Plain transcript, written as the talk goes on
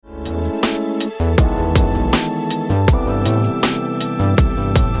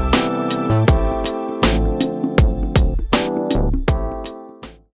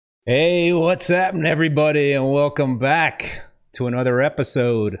What's happening, everybody, and welcome back to another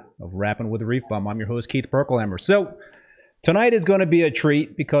episode of Rapping with Reef Bum. I'm your host, Keith Perkelhammer. So tonight is going to be a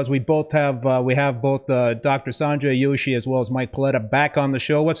treat because we have both Dr. Sanjay Joshi as well as Mike Paletta back on the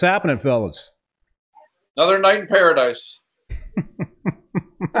show. What's happening, fellas? Another night in paradise.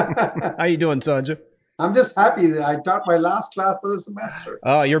 How you doing, Sanjay? I'm just happy that I taught my last class for the semester.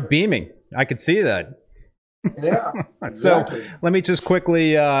 Oh, you're beaming. I could see that. Yeah, exactly. So let me just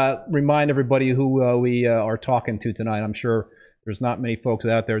quickly remind everybody who we are talking to tonight. I'm sure there's not many folks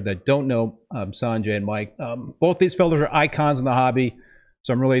out there that don't know Sanjay and Mike. Both these fellows are icons in the hobby,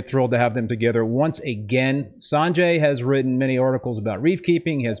 so I'm really thrilled to have them together once again. Sanjay has written many articles about reef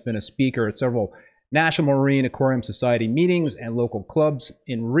keeping. He has been a speaker at several National Marine Aquarium Society meetings and local clubs.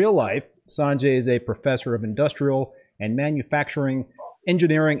 In real life, Sanjay is a professor of industrial and manufacturing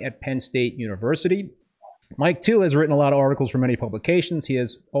engineering at Penn State University. Mike, too, has written a lot of articles for many publications. He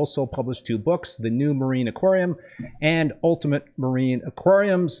has also published 2 books, The New Marine Aquarium and Ultimate Marine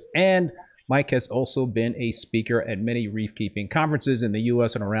Aquariums. And Mike has also been a speaker at many reef keeping conferences in the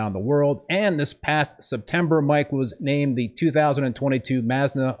U.S. and around the world. And this past September, Mike was named the 2022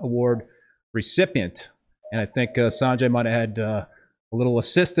 Masna Award recipient. And I think Sanjay might have had a little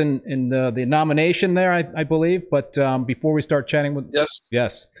assist in the nomination there, I believe. But before we start chatting with...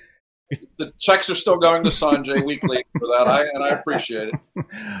 Yes. The checks are still going to Sanjay weekly for that, and I appreciate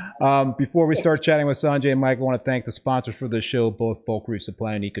it. Before we start chatting with Sanjay and Mike, I want to thank the sponsors for this show, both Bulk Reef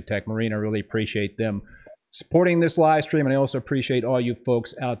Supply and Ecotech Marine. I really appreciate them supporting this live stream, and I also appreciate all you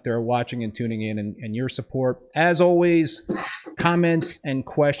folks out there watching and tuning in and your support. As always, comments and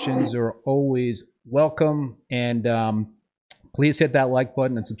questions are always welcome, and please hit that like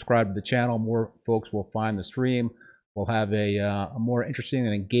button and subscribe to the channel. More folks will find the stream. We'll have a more interesting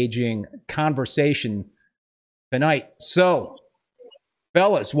and engaging conversation tonight. So,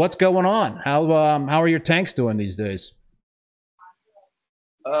 fellas, what's going on? How are your tanks doing these days?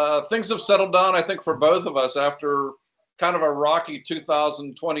 Things have settled down, I think, for both of us after kind of a rocky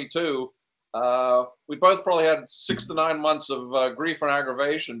 2022. We both probably had 6 to 9 months of grief and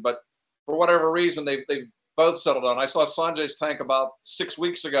aggravation, but for whatever reason, they've both settled down. I saw Sanjay's tank about 6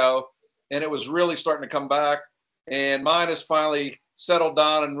 weeks ago, and it was really starting to come back. And mine has finally settled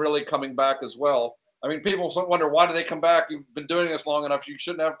down and really coming back as well. I mean, people wonder, why do they come back? You've been doing this long enough. You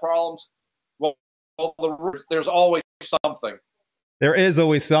shouldn't have problems. Well, there's always something. There is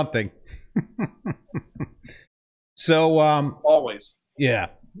always something. So always. Yeah,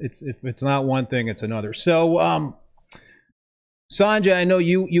 if it's not one thing, it's another. So Sanjay, I know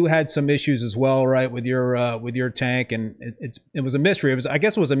you had some issues as well, right, with your tank, and it was a mystery. I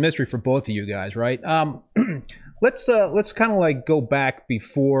guess it was a mystery for both of you guys, right? Let's kind of like go back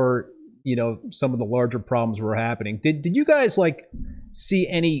before some of the larger problems were happening. Did you guys like see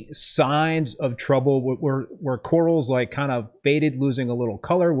any signs of trouble? Were corals like kind of faded, losing a little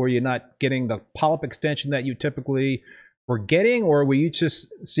color? Were you not getting the polyp extension that you typically were getting, or were you just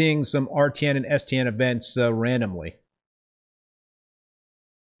seeing some RTN and STN events randomly?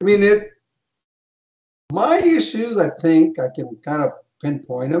 I mean, my issues, I think I can kind of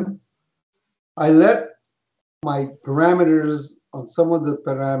pinpoint them. I let my parameters on some of the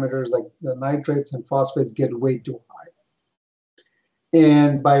parameters, like the nitrates and phosphates, get way too high.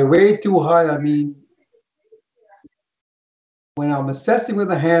 And by way too high, I mean, when I'm assessing with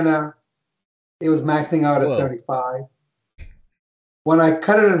the Hanna, it was maxing out at 75. When I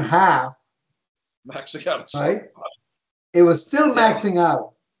cut it in half, maxing out at 75. Right, it was still maxing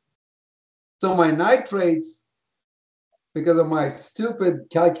out. So my nitrates, because of my stupid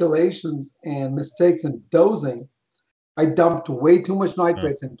calculations and mistakes in dosing, I dumped way too much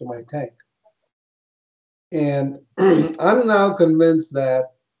nitrates into my tank. And I'm now convinced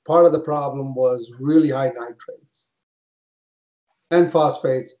that part of the problem was really high nitrates. And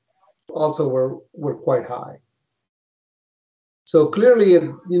phosphates also were quite high. So clearly,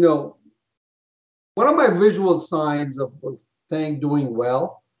 one of my visual signs of tank doing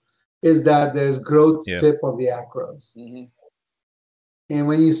well is that there's growth tip on the acros. Mm-hmm. And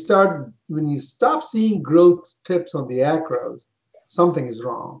when you stop seeing growth tips on the acros, something is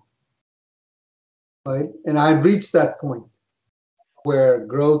wrong, right? And I reached that point where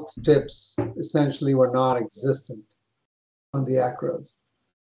growth tips essentially were non-existent on the acros.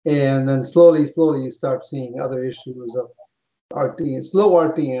 And then slowly you start seeing other issues of RTN, slow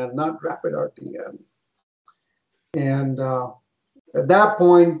RTN, not rapid RTN. And at that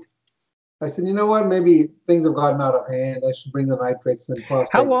point, I said, you know what? Maybe things have gotten out of hand. I should bring the nitrates and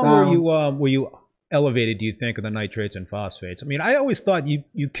phosphates down. How long were you elevated, do you think, of the nitrates and phosphates? I mean, I always thought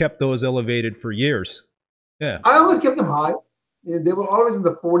you kept those elevated for years. Yeah. I always kept them high. they were always in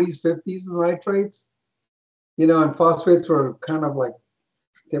the 40s, 50s in nitrates, you know, and phosphates were kind of like,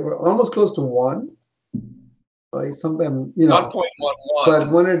 they were almost close to 1. Right? Sometimes, you know, 1.11. but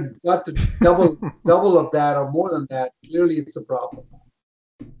when it got to double of that or more than that, clearly it's a problem.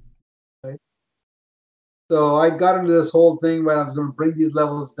 Right? So I got into this whole thing where I was going to bring these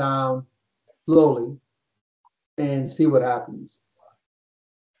levels down slowly and see what happens.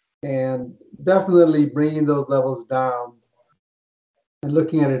 And definitely bringing those levels down and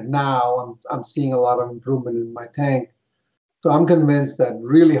looking at it now, I'm seeing a lot of improvement in my tank. So I'm convinced that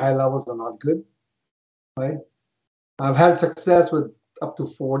really high levels are not good, right? I've had success with up to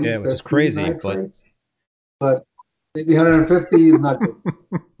 40, Yeah, 50 which is crazy, nitrates, but maybe 150 is not good.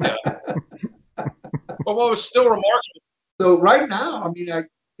 But what was still remarkable. So right now, I mean,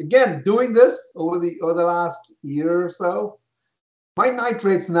 again, doing this over the last year or so, my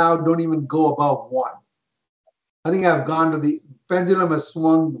nitrates now don't even go above 1. I think I've gone to the pendulum has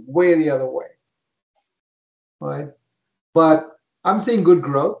swung way the other way, right? But I'm seeing good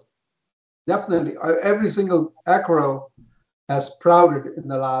growth. Definitely, every single acro has sprouted in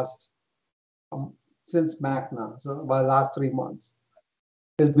the last since MACNA, so by the last 3 months.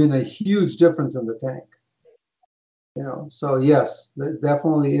 There's been a huge difference in the tank. You know, so yes, there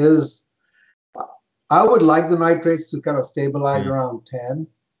definitely is. I would like the nitrates to kind of stabilize around 10.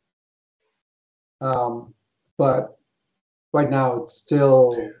 But right now it's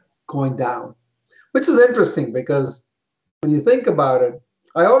still going down, which is interesting because when you think about it,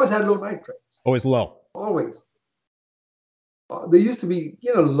 I always had low nitrates. Always low. Always. They used to be,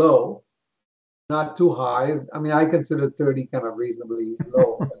 you know, low, not too high. I mean, I consider 30 kind of reasonably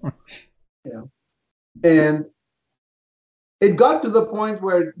low, you know. And it got to the point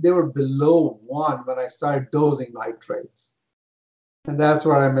where they were below 1 when I started dosing nitrates. And that's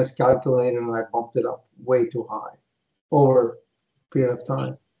where I miscalculated and I bumped it up way too high over a period of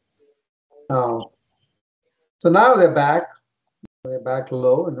time. So now they're back. They're back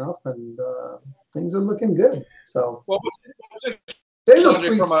low enough, and things are looking good. So Well, there's a Sanjay,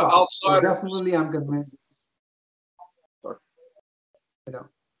 sweet from an spot. outsider- Definitely, I'm convinced. Sorry. You know.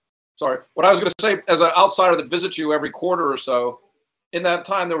 Sorry. What I was going to say, as an outsider that visits you every quarter or so, in that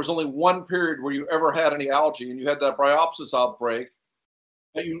time, there was only one period where you ever had any algae, and you had that bryopsis outbreak.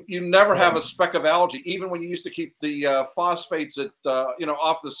 You never have a speck of algae, even when you used to keep the phosphates at, you know,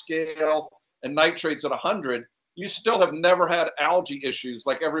 off the scale and nitrates at 100. You still have never had algae issues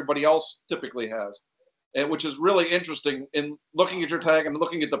like everybody else typically has, and which is really interesting in looking at your tank and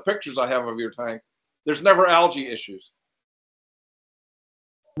looking at the pictures I have of your tank. There's never algae issues.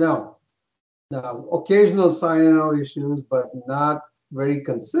 No. Occasional cyano issues, but not very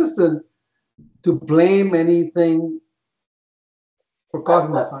consistent to blame anything for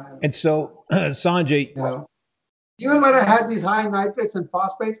causing the cyano. And so, Sanjay, You know, even when I had these high nitrates and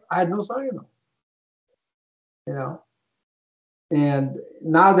phosphates, I had no cyano. You know, and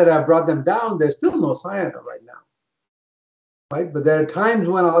now that I've brought them down, there's still no cyano right now. Right, but there are times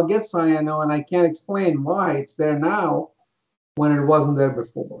when I'll get cyano and I can't explain why it's there now when it wasn't there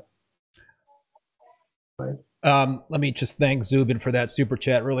before. Right. let me just thank Zubin for that super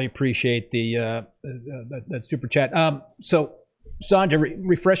chat. Really appreciate the that super chat. So, Sanjay,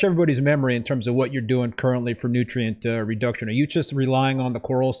 refresh everybody's memory in terms of what you're doing currently for nutrient reduction. Are you just relying on the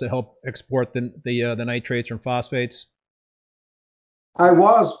corals to help export the nitrates from phosphates? I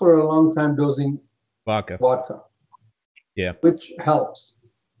was for a long time dosing Vodka. Yeah. Which helps.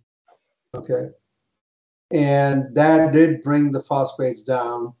 Okay. And that did bring the phosphates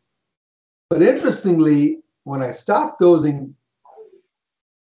down. But interestingly, when I stopped dosing,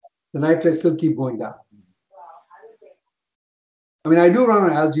 the nitrates still keep going down. I mean, I do run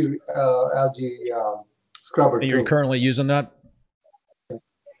an algae scrubber too. You're currently using that?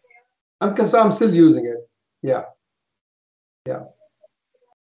 I'm still using it. Yeah.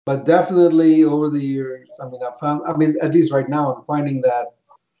 But definitely over the years, I mean, at least right now, I'm finding that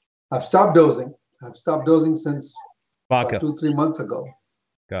I've stopped dosing. I've stopped dosing since about 2-3 months ago.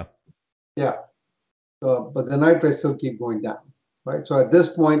 Okay. Yeah. So, but the nitrates still keep going down, right? So at this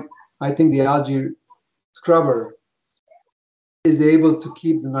point, I think the algae scrubber is able to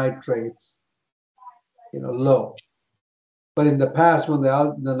keep the nitrates, low. But in the past, when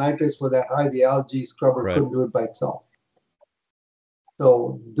the nitrates were that high, the algae scrubber couldn't do it by itself.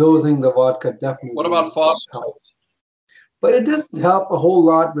 So dosing the vodka definitely. What about phosphates? Helps. But it doesn't help a whole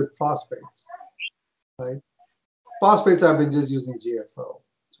lot with phosphates, right? Phosphates, I've been just using GFO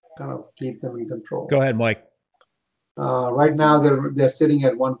to kind of keep them in control. Go ahead, Mike. Right now, they're sitting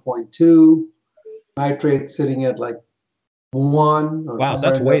at 1.2. Nitrates sitting at like 1. Wow, so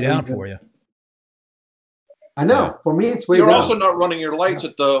that's way down for you. I know. Yeah. For me, it's way You're down. also not running your lights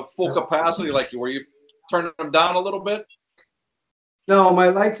at the full capacity like you were. You turning them down a little bit. No, my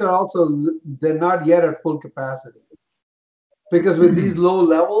lights are also, they're not yet at full capacity. Because with these low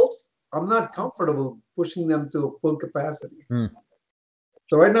levels, I'm not comfortable pushing them to full capacity. Hmm.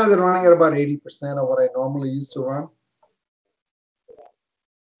 So right now they're running at about 80% of what I normally used to run.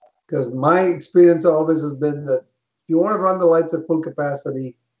 Because my experience always has been that if you want to run the lights at full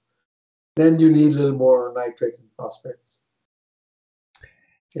capacity, then you need a little more nitrates and phosphates.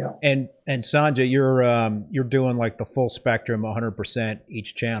 Yeah. And Sanjay, you're doing like the full spectrum, 100%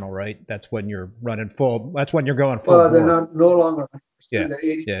 each channel, right? That's when you're running full. That's when you're going full. Well, they're bore. not no longer 100%. Yeah. They're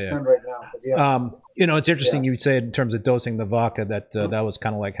 80% Yeah. right now. But yeah. You know, it's interesting you said in terms of dosing the vodka that that was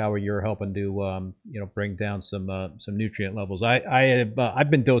kind of like how you're helping to you know, bring down some nutrient levels. I've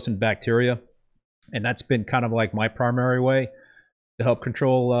been dosing bacteria, and that's been kind of like my primary way to help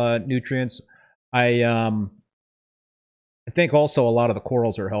control nutrients. I think also a lot of the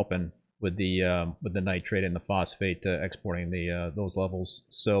corals are helping with the nitrate and the phosphate exporting those levels.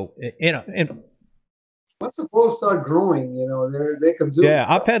 So you know, and Once the corals start growing, you know, they consume. yeah,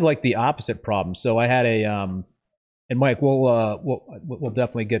 stuff. I've had like the opposite problem. So I had a and Mike, we'll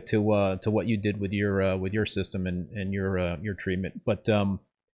definitely get to what you did with your system and your treatment. But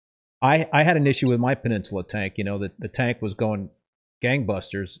I had an issue with my Peninsula tank. You know, that the tank was going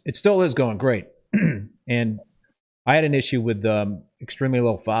gangbusters. It still is going great, and I had an issue with extremely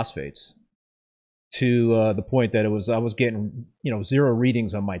low phosphates to the point that I was getting, you know, zero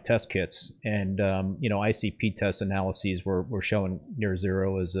readings on my test kits, and you know, ICP test analyses were showing near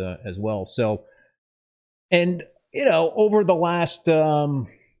zero as well. So, and you know, over the last 4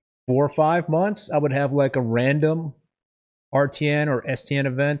 or 5 months, I would have like a random RTN or STN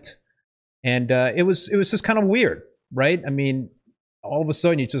event, and it was just kind of weird, right? I mean, all of a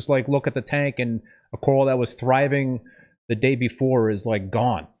sudden you just like look at the tank, and a coral that was thriving the day before is like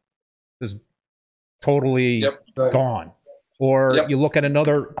gone, just totally gone. Or you look at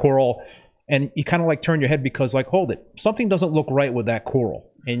another coral and you kind of like turn your head because like, hold it, something doesn't look right with that coral.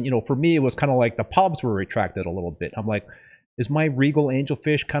 And you know, for me, it was kind of like the polyps were retracted a little bit. I'm like, is my regal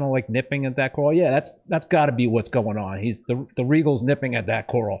angelfish kind of like nipping at that coral? Yeah, that's got to be what's going on. He's the regal's nipping at that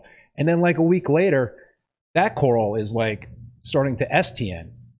coral, and then like a week later, that coral is like starting to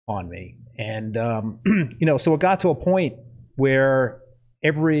STN on me. And you know, so it got to a point where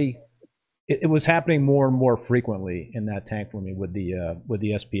it was happening more and more frequently in that tank for me with the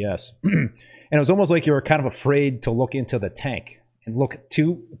SPS, and it was almost like you were kind of afraid to look into the tank and look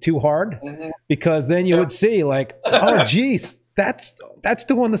too hard, because then you would see like, oh geez, that's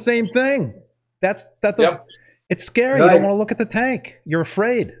doing the same thing. It's scary. You don't want to look at the tank. You're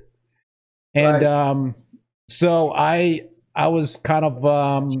afraid. And so I was kind of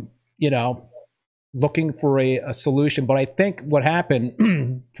you know, looking for a solution. But I think what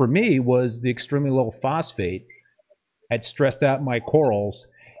happened for me was the extremely low phosphate had stressed out my corals.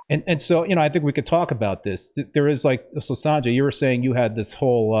 And so, you know, I think we could talk about this. There is like, so Sanjay, you were saying you had this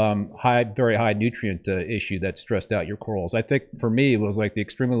whole very high nutrient issue that stressed out your corals. I think for me, it was like the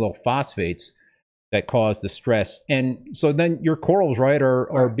extremely low phosphates that caused the stress. And so then your corals, right,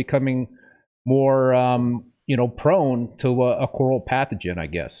 are becoming more, you know, prone to a coral pathogen, I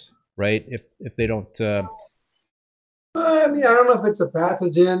guess. Right? If they don't. I mean, I don't know if it's a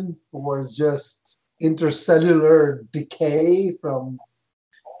pathogen or it's just intercellular decay from,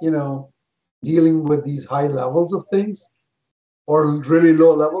 you know, dealing with these high levels of things, or really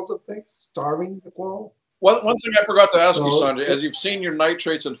low levels of things, starving the coral. One thing I forgot to ask you, Sanjay, as you've seen your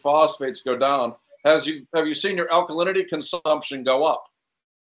nitrates and phosphates go down, have you seen your alkalinity consumption go up?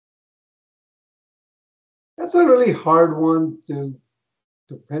 That's a really hard one to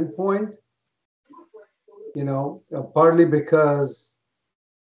pinpoint, you know, partly because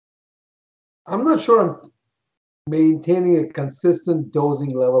I'm not sure I'm maintaining a consistent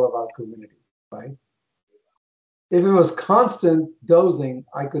dosing level of alkalinity, right? If it was constant dosing,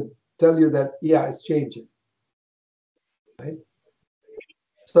 I could tell you that, yeah, it's changing, right?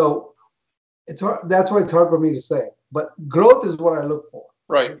 So it's hard, that's why it's hard for me to say. But growth is what I look for.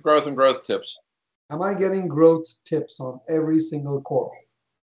 Right, growth and growth tips. Am I getting growth tips on every single coral?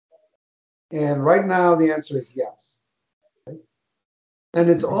 And right now, the answer is yes. Okay? And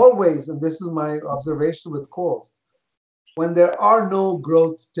it's always, and this is my observation with corals, when there are no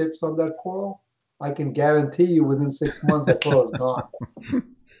growth tips on that coral, I can guarantee you within 6 months, that coral is gone.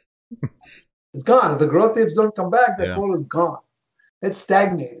 It's gone. If the growth tips don't come back, that coral is gone. It's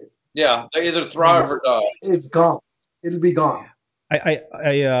stagnated. Yeah, they either thrive or die. It's gone. It'll be gone. I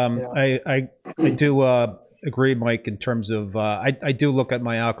do agree, Mike, in terms of I do look at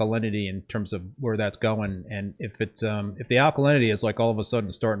my alkalinity in terms of where that's going, and if the alkalinity is like all of a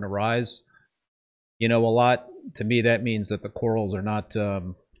sudden starting to rise, a lot, to me that means that the corals are not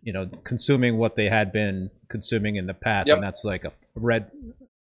consuming what they had been consuming in the past, Yep. and that's like a red.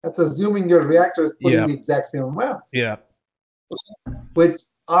 That's assuming your reactor is putting Yeah. the exact same amount, Yeah. which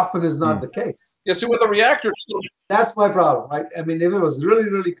often is not the case. Yeah, see, with the reactor, That's my problem, right? I mean, if it was really,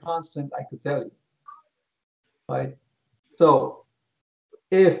 really constant, I could tell you, right? So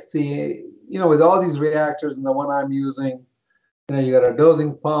if with all these reactors and the one I'm using, you got a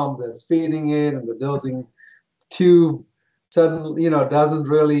dosing pump that's feeding it, and the dosing tube suddenly, doesn't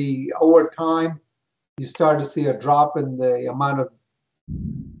really, over time, you start to see a drop in the amount of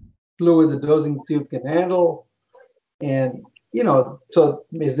fluid the dosing tube can handle. And, so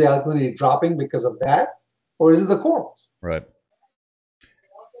is the alkalinity dropping because of that? Or is it the corals? Right.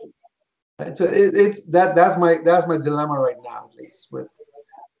 And so that's my dilemma right now, at least, with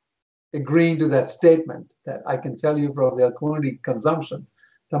agreeing to that statement that I can tell you from the alkalinity consumption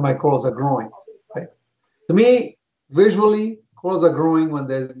that my corals are growing. Right? To me, visually, corals are growing when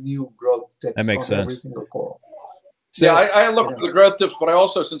there's new growth tips That makes on sense. every single coral. So, yeah, I look for the growth tips, but I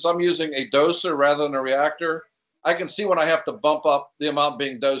also, since I'm using a doser rather than a reactor, I can see when I have to bump up the amount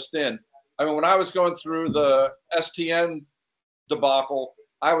being dosed in. I mean, when I was going through the STN debacle,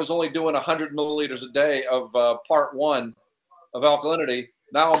 I was only doing 100 milliliters a day of part 1 of alkalinity.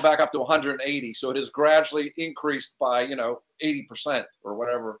 Now I'm back up to 180. So it has gradually increased by, 80% or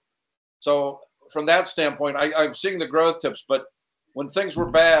whatever. So from that standpoint, I'm seeing the growth tips, but when things were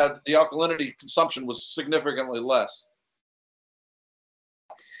bad, the alkalinity consumption was significantly less.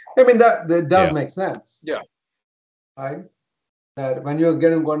 I mean, that does Yeah. make sense. Yeah. Right? That when you're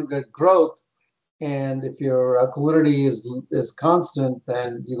going to get growth, and if your alkalinity is constant,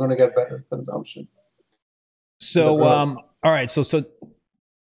 then you're going to get better consumption. So, all right. So,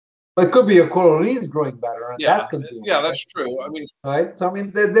 But it could be your coral is growing better, and Yeah, that's consumed. yeah, that's true. I mean, right. So I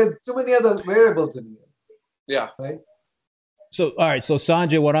mean, there's too many other variables in here. yeah. Right. all right. So,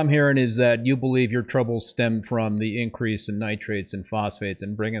 Sanjay, what I'm hearing is that you believe your troubles stem from the increase in nitrates and phosphates,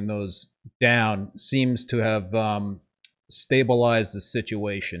 and bringing those down seems to have stabilized the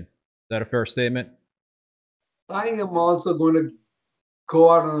situation. Is that a fair statement? I am also going to go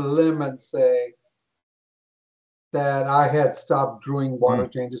out on a limb and say that I had stopped doing water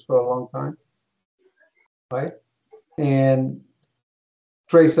changes for a long time, right? And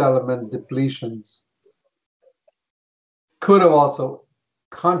trace element depletions could have also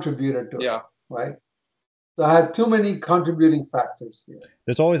contributed to it, Yeah. right? So I had too many contributing factors here,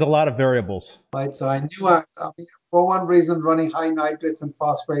 There's always a lot of variables. right? So I knew I mean, for one reason, running high nitrates and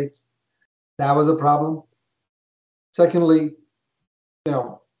phosphates, that was a problem. Secondly,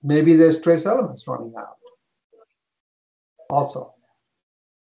 maybe there's trace elements running out also.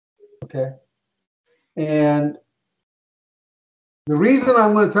 Okay. And the reason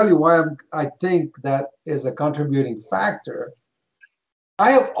I'm going to tell you why I think that is a contributing factor,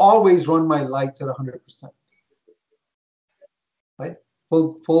 I have always run my lights at 100%. Right?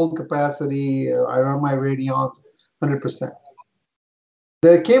 Full capacity. I run my radions 100%.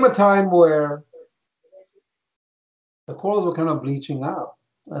 There came a time where the corals were kind of bleaching out,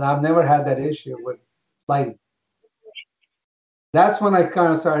 and I've never had that issue with lighting. That's when I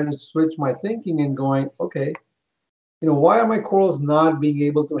kind of started to switch my thinking and going, okay, why are my corals not being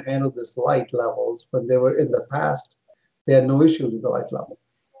able to handle this light levels when they were in the past? They had no issue with the light level.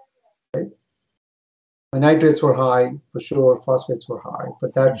 Right? My nitrates were high, for sure, phosphates were high,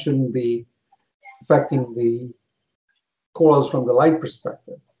 but that shouldn't be affecting the corals from the light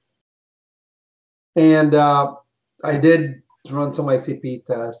perspective. And I did run some ICP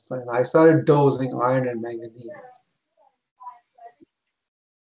tests, and I started dosing iron and manganese.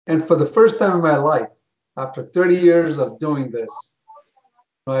 And for the first time in my life, after 30 years of doing this,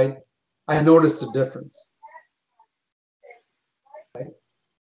 right, I noticed a difference. Right?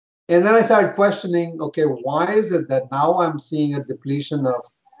 And then I started questioning, okay, why is it that now I'm seeing a depletion of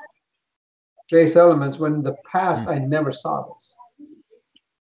trace elements when in the past I never saw this?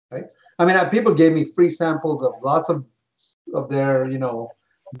 Right? I mean, people gave me free samples of lots of their,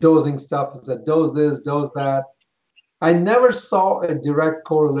 dosing stuff. It said dose this, dose that. I never saw a direct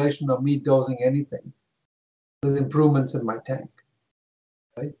correlation of me dosing anything with improvements in my tank.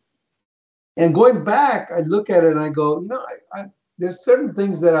 Right? And going back, I look at it and I go, there's certain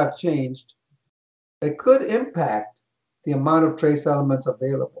things that I've changed that could impact the amount of trace elements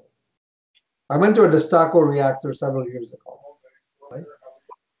available. I went to a Destaco reactor several years ago. Right?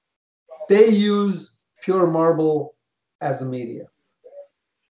 They use pure marble as a media.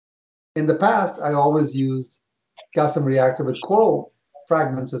 In the past, I always used calcium reactor with coral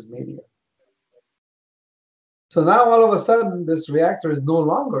fragments as media. So now all of a sudden, this reactor is no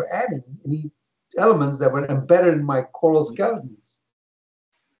longer adding any elements that were embedded in my coral skeletons,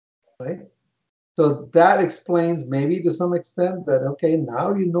 right? So that explains maybe to some extent that, okay,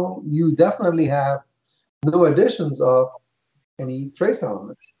 now you know you definitely have no additions of any trace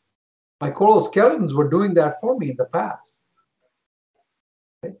elements. My coral skeletons were doing that for me in the past.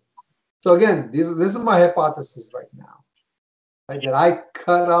 Okay? So again, this is my hypothesis right now, right? That I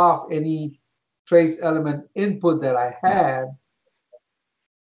cut off any trace element input that I had,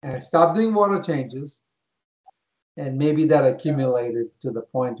 and I stopped doing water changes, and maybe that accumulated to the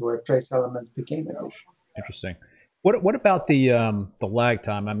point where trace elements became an issue. Interesting. What about the lag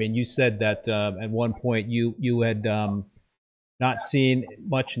time? I mean, you said that at one point you had not seen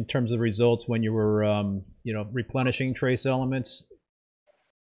much in terms of results when you were replenishing trace elements.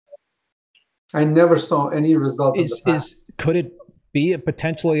 I never saw any results in the past. Could it be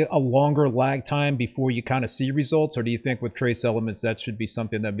potentially a longer lag time before you kind of see results, or do you think with trace elements that should be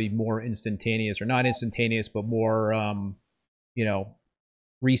something that'd be more instantaneous, or not instantaneous, but more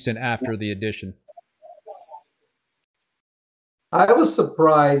recent after the addition? I was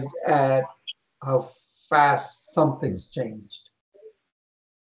surprised at how fast some things changed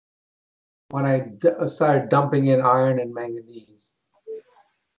when I started dumping in iron and manganese.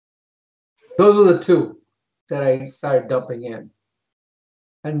 Those were the two that I started dumping in.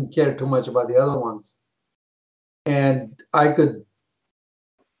 I didn't care too much about the other ones. And I could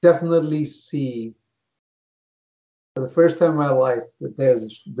definitely see for the first time in my life that there's a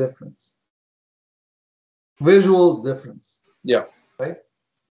difference. Visual difference. Yeah. Right?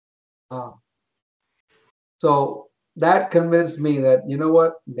 So that convinced me that, you know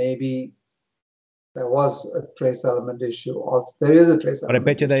what, maybe there was a trace element issue. Also, there is a trace element. But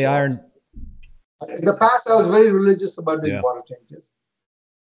I bet you they iron. In the past, I was very religious about doing water changes.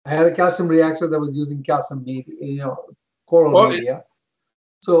 I had a calcium reactor that was using calcium media, coral media.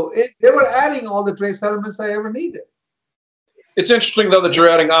 So they were adding all the trace elements I ever needed. It's interesting, though, that you're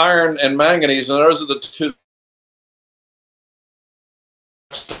adding iron and manganese, and those are the two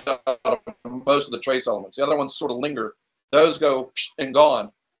most of the trace elements. The other ones sort of linger. Those go and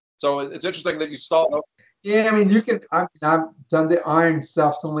gone. So it's interesting that you saw. Yeah, I mean, I've done the iron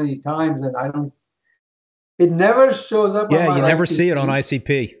stuff so many times, and it never shows up. Yeah, on my you never ICP, see it on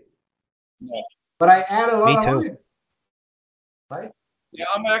ICP. Yeah. But I add a lot of iron. Right? Yeah,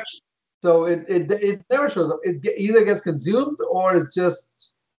 I'm actually. So it never shows up. It either gets consumed or it just,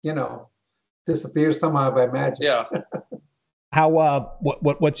 disappears somehow by magic. Yeah. How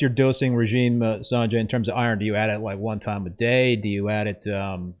what's your dosing regime, Sanjay, in terms of iron? Do you add it like one time a day? Do you add it,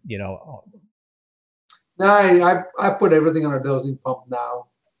 No, I put everything on a dosing pump now,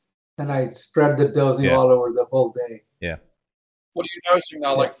 and I spread the dosing all over the whole day. Yeah. What are you dosing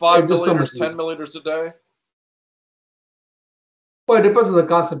now? Like 5 milliliters, 10 milliliters a day? Well, it depends on the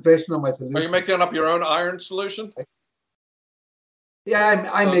concentration of my solution. Are you making up your own iron solution? Yeah,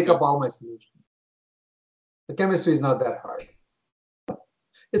 I make up all my solutions. The chemistry is not that hard.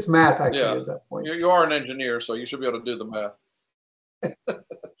 It's math, actually, at that point. You are an engineer, so you should be able to do the math.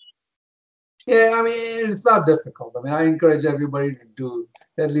 Yeah, I mean, it's not difficult. I mean, I encourage everybody to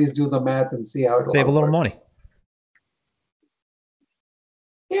at least do the math and see how it works. Save a little money.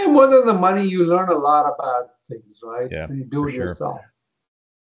 Yeah, more than the money, you learn a lot about things, right? Yeah, when you do it yourself.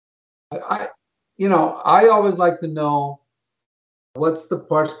 I always like to know what's the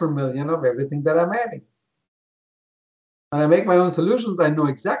parts per million of everything that I'm adding. When I make my own solutions, I know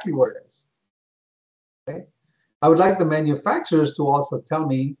exactly what it is. Okay? I would like the manufacturers to also tell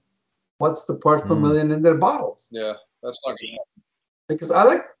me what's the parts per million in their bottles. Yeah, that's not good. Because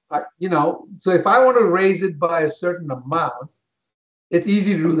so if I want to raise it by a certain amount, it's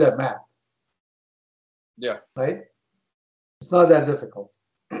easy to do that math. Yeah. Right? It's not that difficult.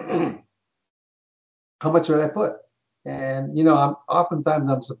 How much should I put? And, oftentimes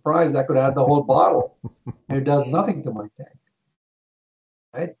I'm surprised I could add the whole bottle. It does nothing to my tank.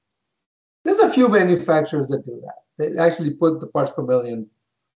 Right? There's a few manufacturers that do that. They actually put the parts per million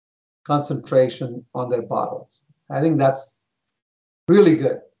concentration on their bottles. I think that's really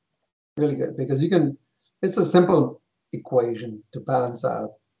good. Really good. Because it's a simple equation to balance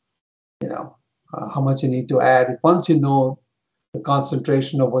out, how much you need to add once you know the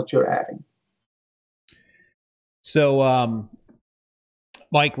concentration of what you're adding. So,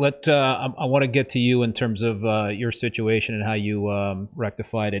 Mike, I want to get to you in terms of your situation and how you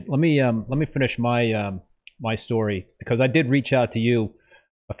rectified it. Let me finish my story, because I did reach out to you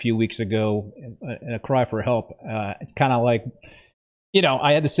a few weeks ago in a cry for help. Kind of like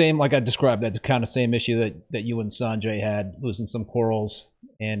I had the same, like I described, that kind of same issue that you and Sanjay had, losing some corals,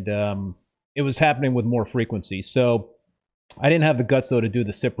 and it was happening with more frequency. So I didn't have the guts though to do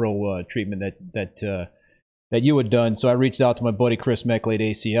the Cipro treatment that you had done. So I reached out to my buddy Chris Meckley at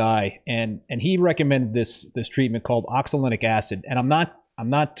ACI, and he recommended this treatment called oxalinic acid. And I'm not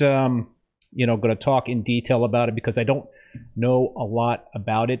going to talk in detail about it because I don't know a lot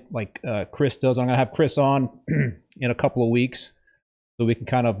about it like Chris does. I'm going to have Chris on in a couple of weeks, so we can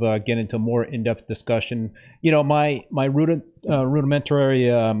kind of get into more in-depth discussion. My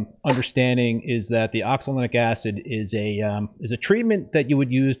rudimentary understanding is that the oxalinic acid is a treatment that you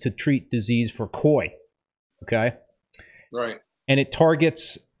would use to treat disease for koi. Okay. Right. And it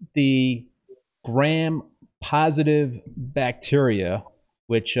targets the gram-positive bacteria,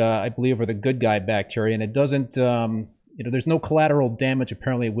 which I believe are the good guy bacteria, and it doesn't. There's no collateral damage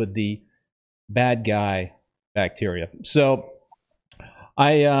apparently with the bad guy bacteria. So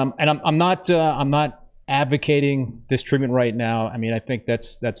I'm not advocating this treatment right now. I mean, I think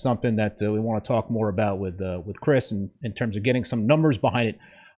that's something that we want to talk more about with Chris, and in terms of getting some numbers behind it.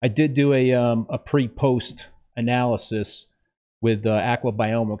 I did do a pre-post analysis with Aqua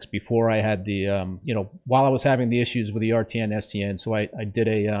Biomics before I had the while I was having the issues with the RTN STN. So I did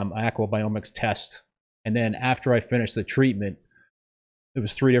a Aqua Biomics test, and then after I finished the treatment, it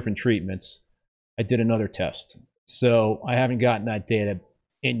was 3 different treatments. I did another test. So I haven't gotten that data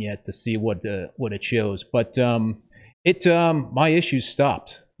in yet to see what it shows. But my issues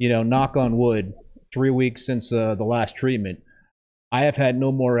stopped. Knock on wood. 3 weeks since the last treatment, I have had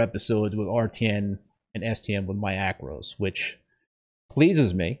no more episodes with RTN and STN with my acros, which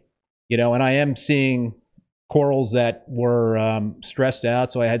pleases me. And I am seeing corals that were stressed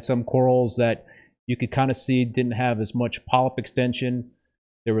out. So I had some corals that you could kind of see didn't have as much polyp extension.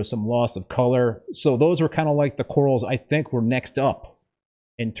 There was some loss of color. So those were kind of like the corals I think were next up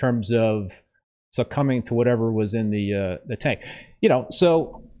in terms of succumbing to whatever was in the tank.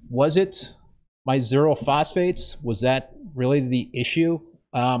 So was it my zero phosphates? Was that really the issue?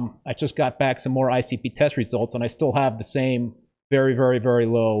 I just got back some more ICP test results, and I still have the same very, very, very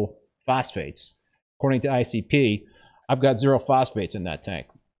low phosphates. According to ICP, I've got zero phosphates in that tank.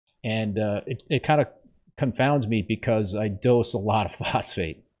 And it kind of confounds me because I dose a lot of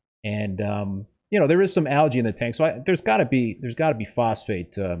phosphate. And, there is some algae in the tank. So there's got to be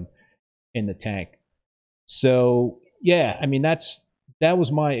phosphate in the tank. So, yeah, I mean, that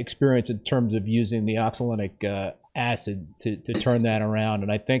was my experience in terms of using the oxalinic acid to turn that around.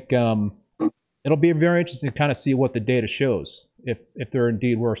 And I think it'll be very interesting to kind of see what the data shows, if there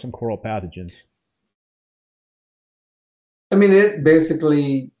indeed were some coral pathogens. I mean, it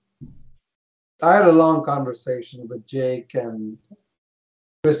basically, I had a long conversation with Jake and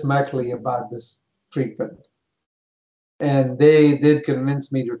Chris Meckley about this treatment. And they did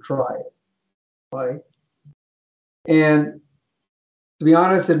convince me to try it, right? And to be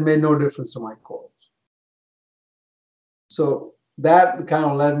honest, it made no difference to my corals. So that kind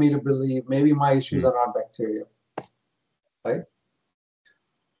of led me to believe maybe my issues are not bacterial, right?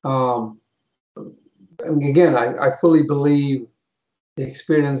 And again, I fully believe the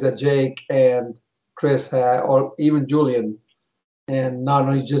experience that Jake and Chris had, or even Julian, and not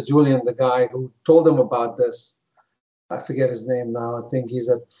only just Julian, the guy who told them about this, I forget his name now. I think he's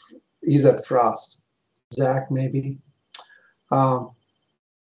at Frost, Zach maybe. That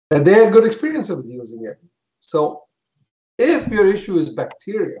they had good experiences with using it. So if your issue is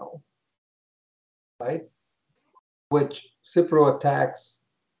bacterial, right, which Cipro attacks,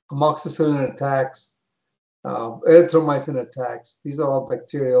 amoxicillin attacks, erythromycin attacks, these are all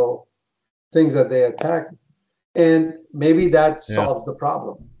bacterial things that they attack, and maybe that solves the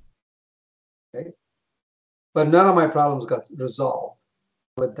problem. Okay, but none of my problems got resolved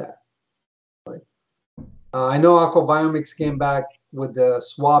with that. Right? I know Aqua Biomics came back with the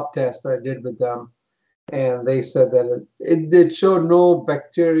swab test that I did with them, and they said that it showed no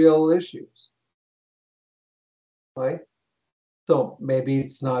bacterial issues. Right? So maybe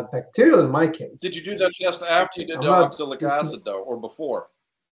it's not bacterial in my case. Did you do that test after you did the oxalic acid, though, or before?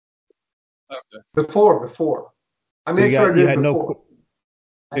 Okay. Before. I made sure I did it before.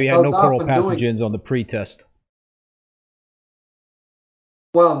 So you had no coral pathogens on the pre-test?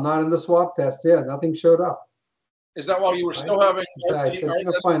 Well, not in the swab test. Yeah, nothing showed up. Is that while you were still having? I said,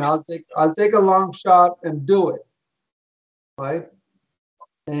 fine, I'll take a long shot and do it, right?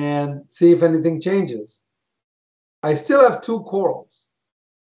 And see if anything changes. I still have 2 corals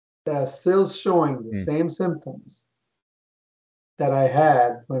that are still showing the same symptoms that I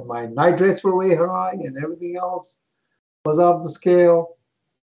had when my nitrates were way high and everything else was off the scale,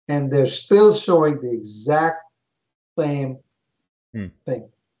 and they're still showing the exact same thing.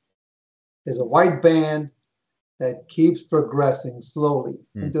 There's a white band that keeps progressing slowly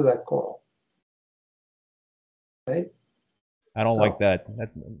into that coral. Right? I don't like that.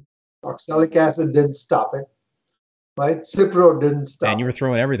 Oxalic acid didn't stop it. Right? Cipro didn't stop And you were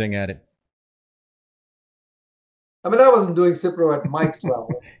throwing everything at it. I mean, I wasn't doing Cipro at Mike's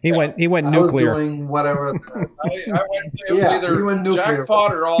level. He went nuclear. I was doing whatever. It was either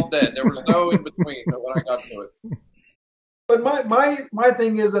jackpot or all dead. There was no in between when I got to it. But my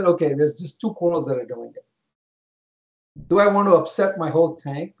thing is that, okay, there's just two corals that are doing it. Do I want to upset my whole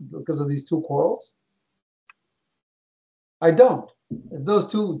tank because of these two corals? I don't. If those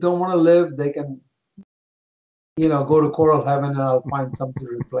two don't want to live, they can, go to coral heaven and I'll find something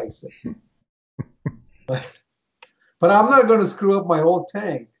to replace it. But I'm not going to screw up my whole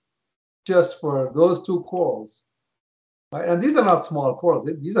tank just for those two corals. Right? And these are not small corals.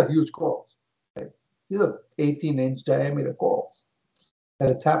 These are huge corals. Right? These are 18-inch diameter corals that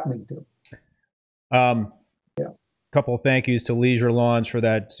it's happening to. Couple of thank yous to Leisure Lawns for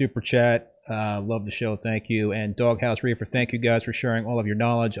that super chat. Love the show. Thank you. And Doghouse Reefer, thank you guys for sharing all of your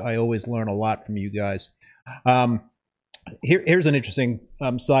knowledge. I always learn a lot from you guys. Here's an interesting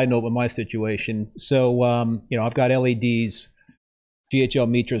side note with my situation. So, I've got LEDs, GHL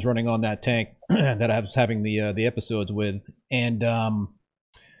meters running on that tank that I was having the episodes with. And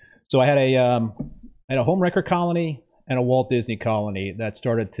so I had a home wrecker colony and a Walt Disney colony that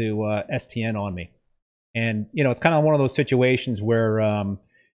started to STN on me. And, it's kind of one of those situations where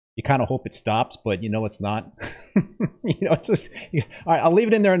you kind of hope it stops, but it's not. It's just, all right, I'll leave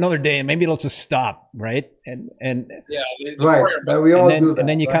it in there another day and maybe it'll just stop, right? And yeah, right. We all do that. And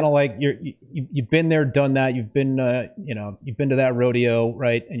then you right? kind of like you've been there, done that. You've been you've been to that rodeo,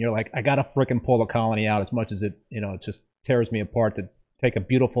 right? And you're like, I gotta frickin' pull the colony out as much as it it just tears me apart to take a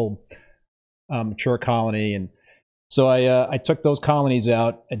beautiful mature colony. And so I took those colonies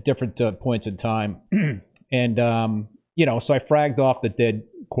out at different points in time, and so I fragged off the dead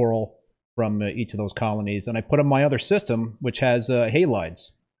coral from each of those colonies, and I put in my other system, which has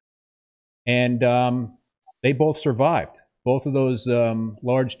halides, and they both survived. Both of those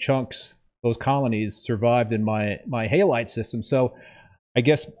large chunks, those colonies, survived in my halide system. So I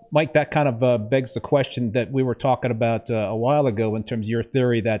guess, Mike, that kind of begs the question that we were talking about a while ago in terms of your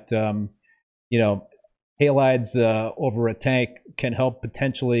theory that halides over a tank can help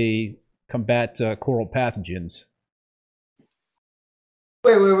potentially combat coral pathogens.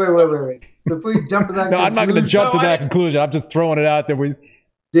 Wait. Before you jump to that, no, I'm not going to jump to that conclusion. I'm just throwing it out there.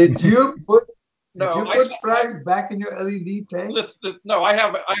 Did you put frags back in your LED tank? No, I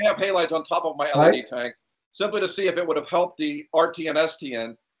have halides on top of my LED tank simply to see if it would have helped the RT and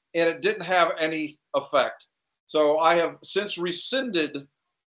STN, and it didn't have any effect. So I have since rescinded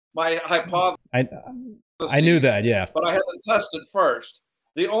my hypothesis. I knew that, yeah. But I haven't tested first.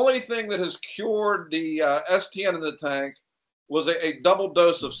 The only thing that has cured the STN in the tank was a double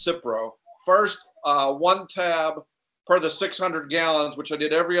dose of Cipro. First, 1 tab per the 600 gallons, which I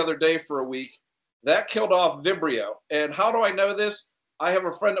did every other day for a week. That killed off Vibrio. And how do I know this? I have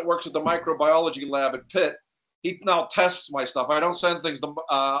a friend that works at the microbiology lab at Pitt. He now tests my stuff. I don't send things to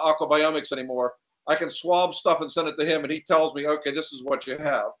Aquabiomics anymore. I can swab stuff and send it to him, and he tells me, okay, this is what you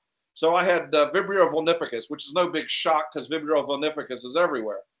have. So I had Vibrio vulnificus, which is no big shock because Vibrio vulnificus is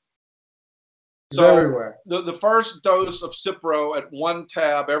everywhere. So everywhere. The first dose of Cipro at 1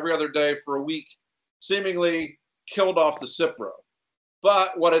 tab every other day for a week seemingly killed off the Cipro.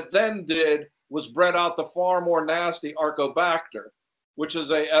 But what it then did was bred out the far more nasty Arcobacter, which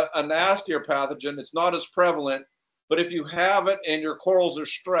is a nastier pathogen. It's not as prevalent, but if you have it and your corals are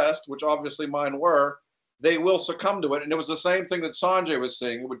stressed, which obviously mine were, they will succumb to it. And it was the same thing that Sanjay was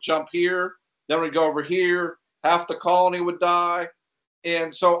seeing. It would jump here, then we'd go over here, half the colony would die.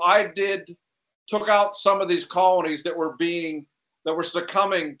 And so I took out some of these colonies that were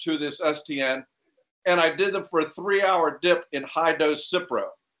succumbing to this STN, and I did them for a 3-hour dip in high dose Cipro.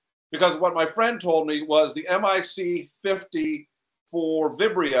 Because what my friend told me was the MIC 50 for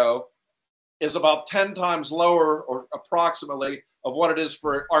Vibrio is about 10 times lower, or approximately, of what it is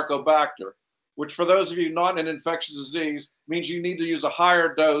for Arcobacter, which for those of you not in infectious disease means you need to use a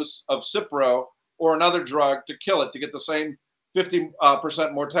higher dose of Cipro or another drug to kill it to get the same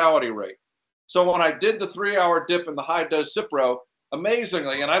 50% mortality rate. So when I did the 3-hour dip in the high dose Cipro,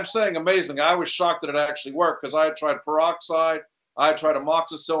 amazingly, and I'm saying amazingly, I was shocked that it actually worked because I had tried peroxide, I had tried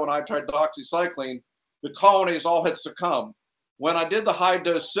amoxicillin, I had tried doxycycline. The colonies all had succumbed. When I did the high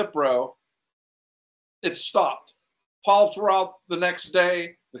dose Cipro, it stopped. Polyps were out the next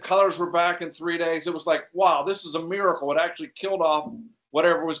day. The colors were back in 3 days. It was like, wow, this is a miracle. It actually killed off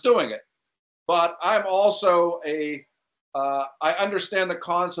whatever was doing it. But I'm also a I understand the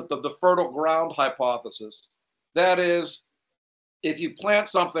concept of the fertile ground hypothesis. That is, if you plant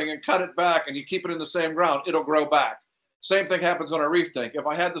something and cut it back and you keep it in the same ground, it'll grow back. Same thing happens on a reef tank. If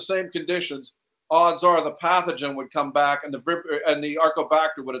I had the same conditions, odds are the pathogen would come back and the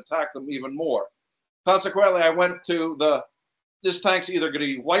Arcobacter would attack them even more. Consequently, I went to this tank's either going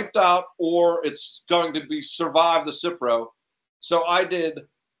to be wiped out or it's going to be survive the Cipro. So I did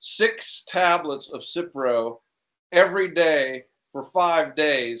 6 tablets of Cipro every day for 5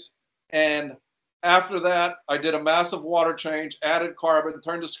 days. And after that, I did a massive water change, added carbon,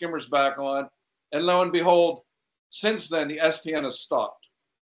 turned the skimmers back on, and lo and behold, since then, the STN has stopped.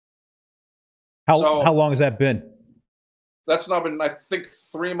 How long has that been? That's now been, I think,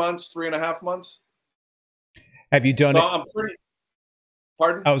 3 months, 3.5 months. Have you done So it? I'm pretty,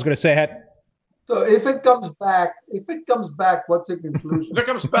 pardon? I was going to say, So if it comes back, what's the conclusion? If it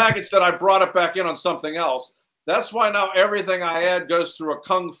comes back, it's that I brought it back in on something else. That's why now everything I add goes through a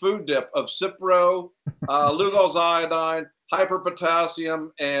kung fu dip of Cipro, Lugol's iodine, hyperpotassium,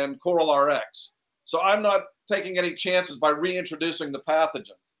 and Coral RX. So I'm not taking any chances by reintroducing the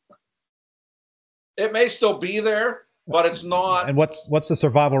pathogen. It may still be there, but it's not. and what's the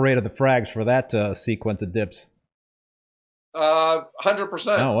survival rate of the frags for that sequence of dips?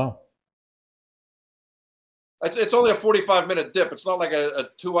 100%. Oh, well. It's only a 45-minute dip. It's not like a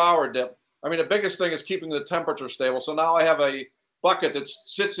 2-hour dip. I mean, the biggest thing is keeping the temperature stable. So now I have a bucket that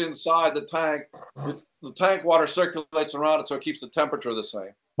sits inside the tank. The tank water circulates around it, so it keeps the temperature the same.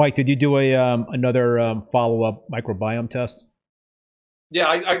 Mike, did you do another follow-up microbiome test? Yeah,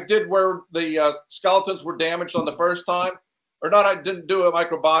 I did where the skeletons were damaged on the first time. Or not, I didn't do a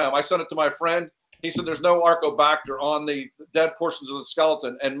microbiome. I sent it to my friend. He said there's no Arcobacter on the dead portions of the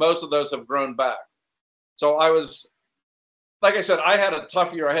skeleton, and most of those have grown back. So I was, like I said, I had a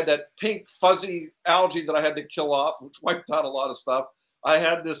tough year. I had that pink fuzzy algae that I had to kill off, which wiped out a lot of stuff. I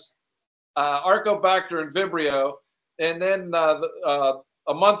had this Arcobacter and Vibrio, and then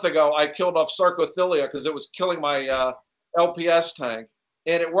a month ago I killed off Sarcophilia because it was killing my LPS tank,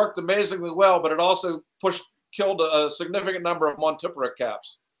 and it worked amazingly well. But it also killed a significant number of Montipora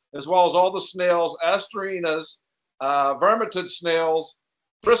caps, as well as all the snails, Asterinas, vermitid snails,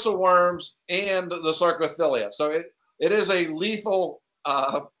 bristleworms, and the Sarcophilia. So it is a lethal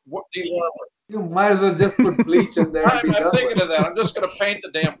dewormer. You might as well just put bleach in there. I'm thinking of that. I'm just going to paint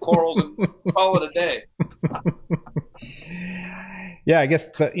the damn corals and call it a day. Yeah, I guess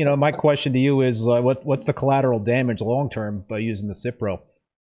my question to you is what's the collateral damage long term by using the Cipro?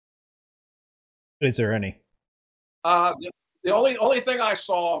 Is there any? The only thing I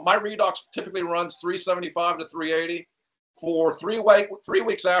saw, my redox typically runs 375 to 380. For 3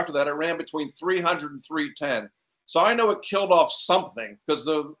 weeks after that, it ran between 300 and 310. So I know it killed off something because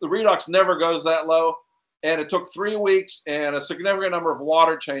the redox never goes that low. And it took 3 weeks and a significant number of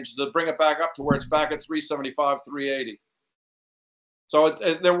water changes to bring it back up to where it's back at 375, 380. So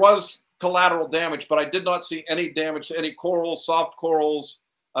there was collateral damage, but I did not see any damage to any corals, soft corals,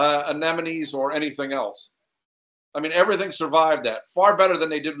 anemones, or anything else. I mean, everything survived that far better than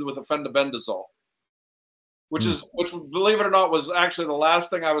they did with fenbendazole, which, believe it or not, was actually the last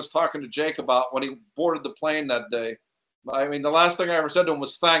thing I was talking to Jake about when he boarded the plane that day. I mean, the last thing I ever said to him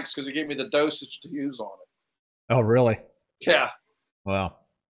was thanks because he gave me the dosage to use on it. Oh, really? Yeah. Wow.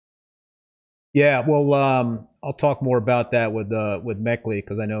 Yeah, well, I'll talk more about that with Meckley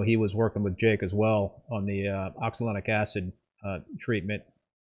because I know he was working with Jake as well on the oxalinic acid treatment.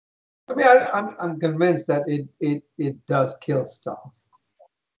 I mean, I'm convinced that it does kill stuff,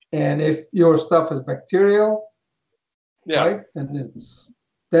 and if your stuff is bacterial, Yeah. right, and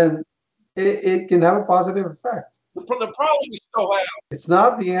then it can have a positive effect. The problem we still have. It's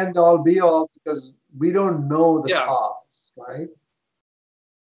not the end all be all because we don't know the cause, right?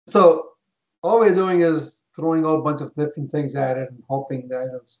 So all we're doing is throwing a bunch of different things at it and hoping that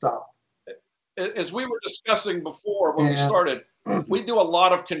it'll stop. As we were discussing before when we started, we do a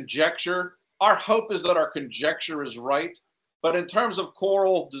lot of conjecture. Our hope is that our conjecture is right. But in terms of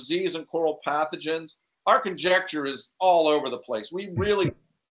coral disease and coral pathogens, our conjecture is all over the place. We really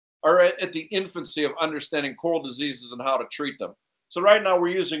are at the infancy of understanding coral diseases and how to treat them. So right now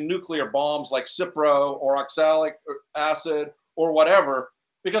we're using nuclear bombs like Cipro or oxalic acid or whatever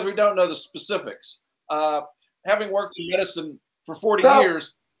because we don't know the specifics. Having worked in medicine for 40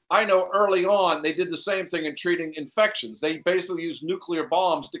 years, I know early on they did the same thing in treating infections. They basically used nuclear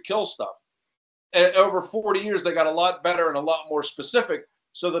bombs to kill stuff. And over 40 years, they got a lot better and a lot more specific,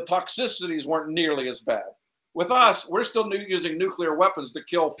 so the toxicities weren't nearly as bad. With us, we're still using nuclear weapons to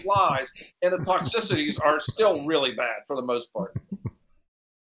kill flies, and the toxicities are still really bad for the most part.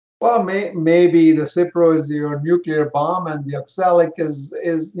 Well, maybe the Cipro is your nuclear bomb, and the oxalic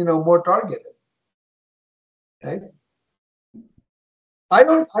is more targeted. Right? I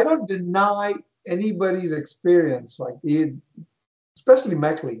don't deny anybody's experience, like especially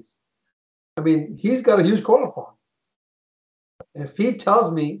Meckley's. I mean, he's got a huge coral farm. If he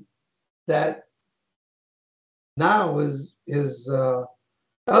tells me that now his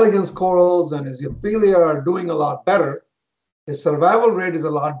elegance corals and his Euphilia are doing a lot better, his survival rate is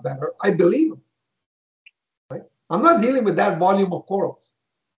a lot better, I believe him. Right? I'm not dealing with that volume of corals.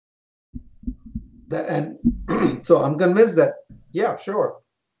 And so I'm convinced that, yeah, sure,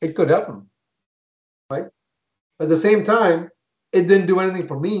 it could help him. Right? At the same time, it didn't do anything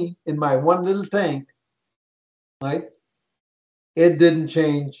for me in my one little tank. Right? It didn't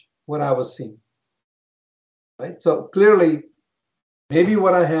change what I was seeing. Right? So clearly, maybe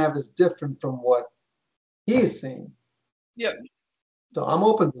what I have is different from what he is seeing. Yeah. So I'm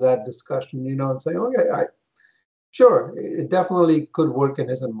open to that discussion, and saying, okay, sure, it definitely could work in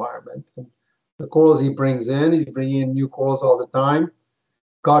his environment. And the corals he brings in, he's bringing in new corals all the time.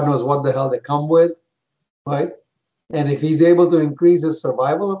 God knows what the hell they come with, right? And if he's able to increase his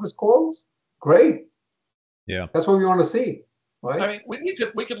survival of his corals, great. Yeah. That's what we want to see, right? I mean,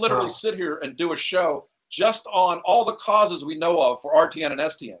 we could literally sit here and do a show just on all the causes we know of for RTN and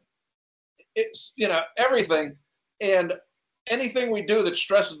STN. It's, everything, and anything we do that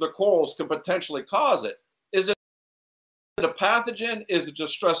stresses the corals can potentially cause it. Is it a pathogen? Is it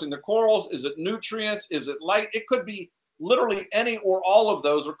just stressing the corals? Is it nutrients? Is it light? It could be literally any or all of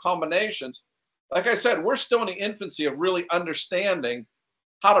those or combinations. Like I said, we're still in the infancy of really understanding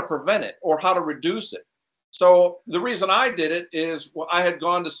how to prevent it or how to reduce it. So the reason I did it is I had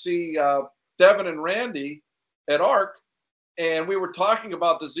gone to see Devin and Randy at ARC, and we were talking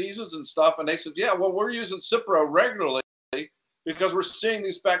about diseases and stuff, and they said, yeah, well, we're using Cipro regularly because we're seeing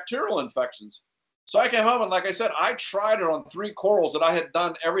these bacterial infections. So I came home and, like I said, I tried it on 3 corals that I had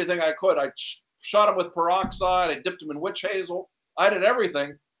done everything I could. I shot them with peroxide. I dipped them in witch hazel. I did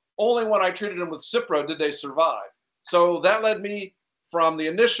everything. Only when I treated them with Cipro did they survive. So that led me from the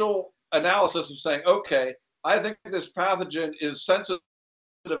initial analysis of saying, okay, I think this pathogen is sensitive.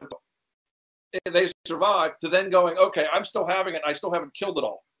 They survive, to then going, okay, I'm still having it. I still haven't killed it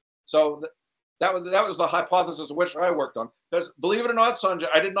all. So that was the hypothesis of which I worked on. Because believe it or not, Sanjay,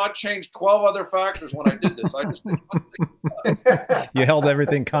 I did not change 12 other factors when I did this. I just did one thing. You held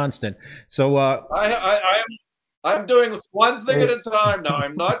everything constant. So I'm doing one thing at a time now.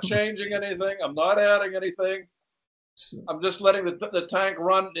 I'm not changing anything. I'm not adding anything. I'm just letting the tank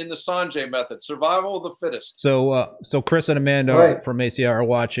run in the Sanjay method, survival of the fittest. So Chris and Amanda Right. from ACI are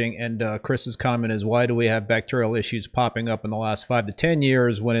watching, and Chris's comment is, why do we have bacterial issues popping up in the last 5 to 10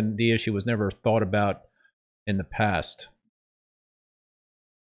 years when the issue was never thought about in the past?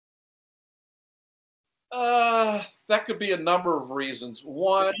 That could be a number of reasons.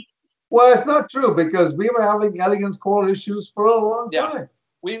 One, Well, it's not true, because we were having elegance coral issues for a long time.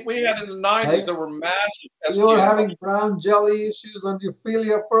 we had in the 90s, Right. there were massive We were STN. having brown jelly issues on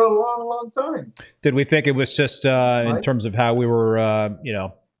Euphilia for a long, long time. Did we think it was just in Right. terms of how we were,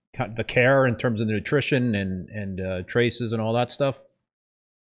 the care in terms of the nutrition and traces and all that stuff?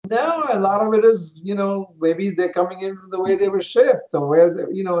 No, a lot of it is, maybe they're coming in the way they were shipped, or where they,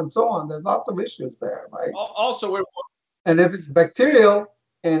 and so on. There's lots of issues there, right? Also, And if it's bacterial,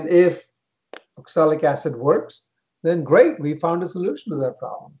 and if oxalic acid works, then great, we found a solution to that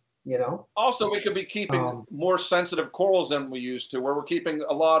problem. Also, we could be keeping more sensitive corals than we used to, where we're keeping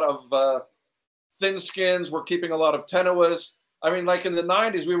a lot of thin skins, we're keeping a lot of tenuous. I mean, like in the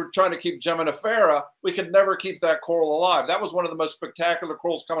 90s, we were trying to keep Geminifera. We could never keep that coral alive. That was one of the most spectacular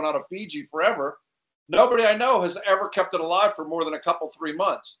corals coming out of Fiji forever. Nobody I know has ever kept it alive for more than a couple, 3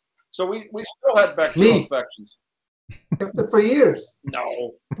 months. So we still had bacterial infections. Kept it for years.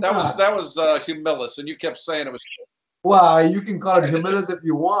 No, that was Humilus, and you kept saying it was. Well, you can call it Humilus if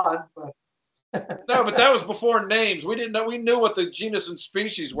you want, but No, but that was before names. We didn't know. We knew what the genus and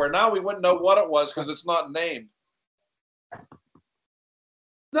species were. Now we wouldn't know what it was because it's not named.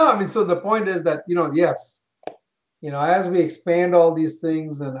 no, I mean, so the point is that, yes, as we expand all these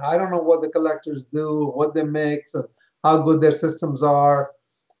things, and I don't know what the collectors do, what they mix, and how good their systems are,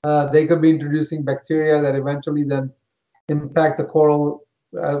 they could be introducing bacteria that eventually then impact the coral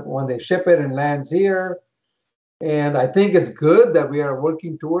when they ship it and lands here. And I think it's good that we are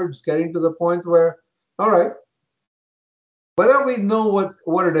working towards getting to the point where, all right, whether we know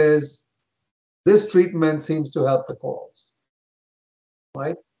what it is, this treatment seems to help the corals.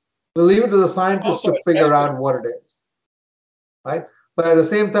 Right? We'll leave it to the scientists to figure out what it is. Right? But at the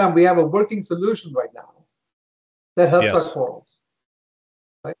same time, we have a working solution right now that helps our corals.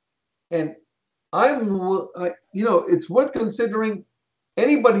 Right? And it's worth considering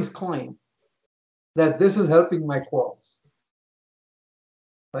anybody's claim that this is helping my corals,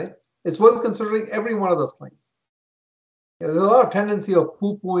 right? It's worth considering every one of those claims. There's a lot of tendency of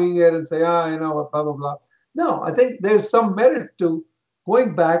poo-pooing it and say, blah, blah, blah. No, I think there's some merit to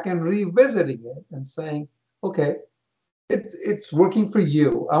going back and revisiting it and saying, okay, it's working for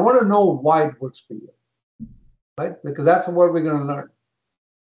you. I want to know why it works for you, right? Because that's what we're going to learn.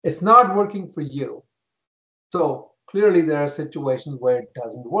 It's not working for you. So clearly there are situations where it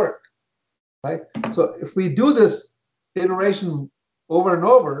doesn't work, right? So if we do this iteration over and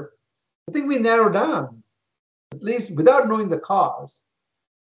over, I think we narrow down, at least without knowing the cause,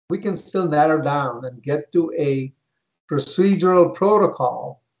 we can still narrow down and get to a procedural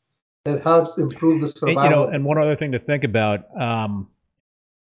protocol that helps improve the survival. And one other thing to think about,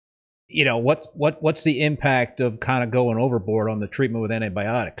 what's the impact of kind of going overboard on the treatment with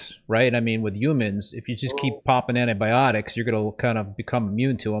antibiotics, right? I mean, with humans, if you just keep popping antibiotics, you're going to kind of become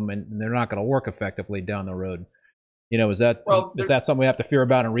immune to them, and they're not going to work effectively down the road. Is that something we have to fear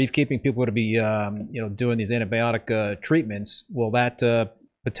about in reef keeping? People to be, doing these antibiotic treatments. Will that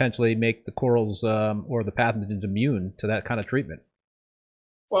potentially make the corals or the pathogens immune to that kind of treatment?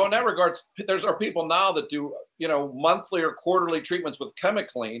 Well, in that regards, there are people now that do, monthly or quarterly treatments with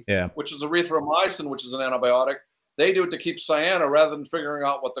Chemiclean, which is erythromycin, which is an antibiotic. They do it to keep cyano rather than figuring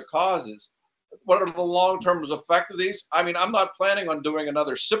out what the cause is. What are the long-term effects of these? I mean, I'm not planning on doing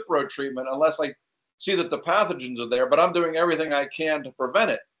another Cipro treatment unless I see that the pathogens are there, but I'm doing everything I can to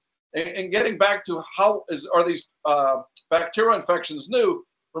prevent it. And getting back to are these bacterial infections new?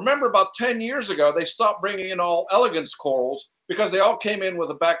 Remember about 10 years ago, they stopped bringing in all elegance corals because they all came in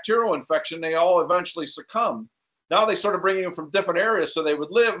with a bacterial infection. They all eventually succumbed. Now they started bringing them from different areas so they would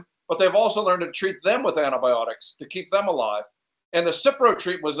live, but they've also learned to treat them with antibiotics to keep them alive. And the Cipro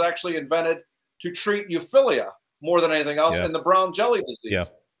treatment was actually invented to treat euphilia more than anything else and the brown jelly disease. Yeah.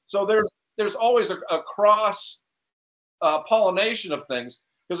 So there's always a cross pollination of things,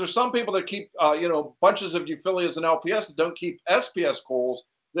 because there's some people that keep bunches of euphilias and LPS that don't keep SPS corals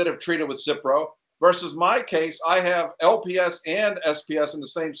that have treated with Cipro, versus my case, I have LPS and SPS in the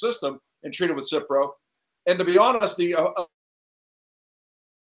same system and treated with Cipro. And to be honest, the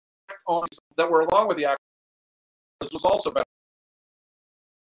that were along with the acrolein was also better.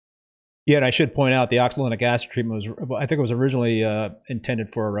 Yeah, and I should point out the oxalinic acid treatment I think it was originally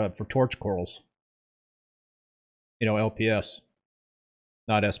intended for torch corals. LPS,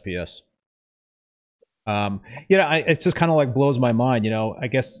 not SPS. It's just kind of like blows my mind. I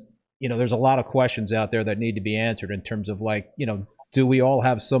guess there's a lot of questions out there that need to be answered in terms of do we all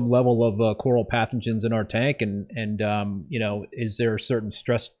have some level of coral pathogens in our tank, and is there certain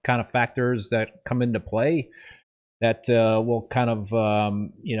stress kind of factors that come into play that will kind of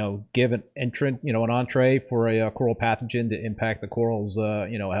give an entrant, an entree for a coral pathogen to impact the coral's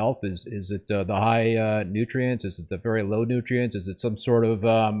health? Is it the high nutrients? Is it the very low nutrients? Is it some sort of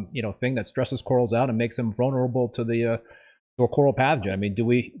thing that stresses corals out and makes them vulnerable to to a coral pathogen? I mean,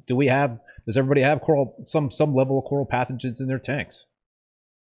 does everybody have some level of coral pathogens in their tanks?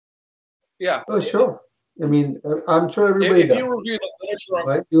 Yeah. Oh, sure. I mean, I'm sure everybody does. If you review the literature,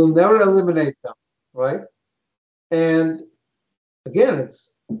 right? You'll never eliminate them, right? And again,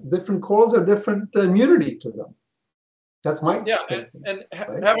 it's different corals have different immunity to them. That's my and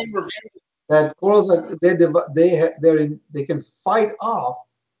having reviewed that corals they can fight off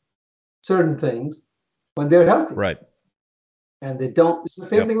certain things when they're healthy, right? And they don't. It's the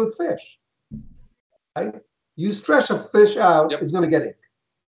same thing with fish, right? You stretch a fish out, it's going to get it.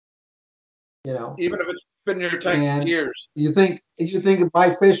 Even if it's been in your tank for years. You think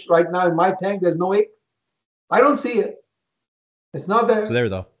my fish right now in my tank there's no ick? I don't see it. It's not there. It's there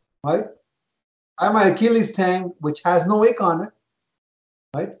though. Right? I have my Achilles tank, which has no ick on it.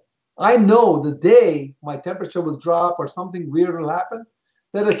 Right? I know the day my temperature will drop or something weird will happen,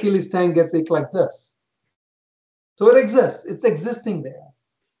 that Achilles tank gets ick like this. So it exists. It's existing there.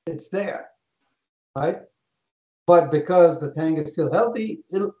 It's there. Right? But because the tank is still healthy,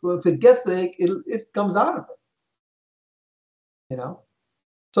 if it gets the ick, it comes out of it.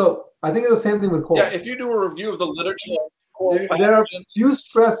 So I think it's the same thing with coral. Yeah, if you do a review of the literature, there are few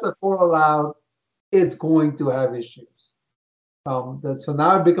stress a coral out, it's going to have issues. So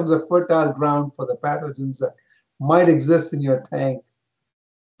now it becomes a fertile ground for the pathogens that might exist in your tank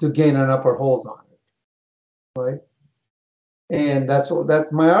to gain an upper hold on it, right? And that's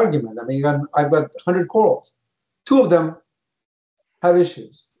my argument. I mean, I've got 100 corals. 2 of them have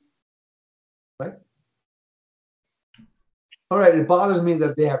issues, right? All right, it bothers me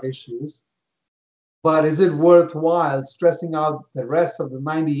that they have issues. But is it worthwhile stressing out the rest of the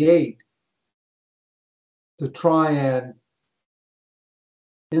 98 to try and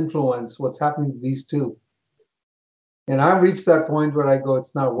influence what's happening to these two? And I've reached that point where I go,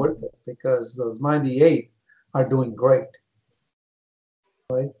 it's not worth it, because those 98 are doing great,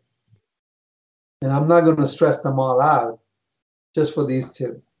 right? And I'm not going to stress them all out just for these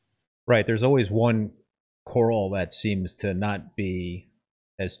two. Right. There's always one coral that seems to not be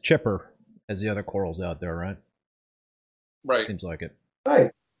as chipper as the other corals out there, right? Right. Seems like it.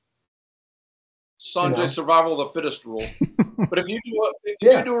 Right. Sanjay, survival of the fittest rule. But if you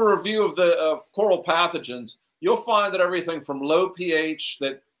do a review of coral pathogens, you'll find that everything from low pH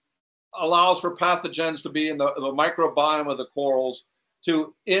that allows for pathogens to be in the microbiome of the corals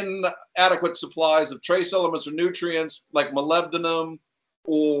to inadequate supplies of trace elements or nutrients like molybdenum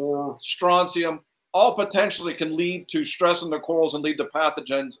or strontium, all potentially can lead to stress in the corals and lead to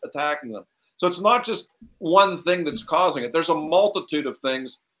pathogens attacking them. So it's not just one thing that's causing it. There's a multitude of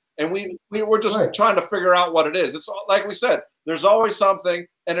things, and we're just trying to figure out what it is. It's like we said, there's always something,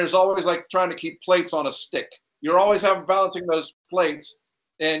 and there's always like trying to keep plates on a stick. You're always balancing those plates,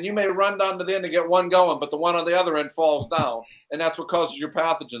 and you may run down to the end to get one going, but the one on the other end falls down, and that's what causes your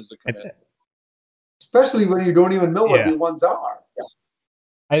pathogens to come in. Especially when you don't even know what the ones are.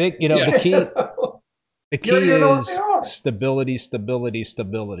 I think, the key is stability, stability,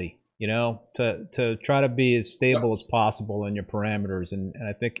 stability. To try to be as stable as possible in your parameters, and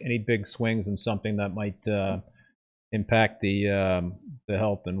I think any big swings in something that might impact the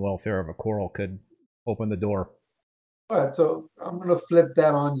health and welfare of a coral could open the door. All right, so I'm going to flip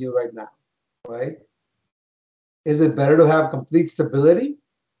that on you right now, right? Is it better to have complete stability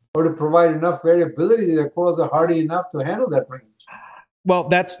or to provide enough variability that the corals are hardy enough to handle that range? Well,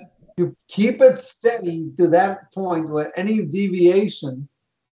 that's... You keep it steady to that point where any deviation...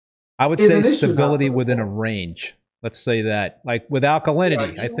 I would say stability within a range. Let's say that. Like with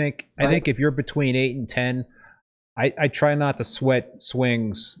alkalinity, I think if you're between 8 and 10, I try not to sweat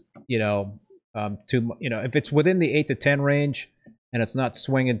swings, if it's within the 8 to 10 range and it's not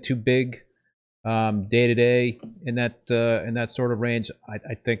swinging too big day to day in that sort of range,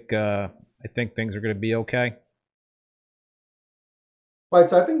 I think things are going to be okay. Right,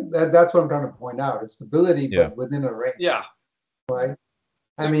 so I think that's what I'm trying to point out. It's stability, but within a range. Yeah. Right.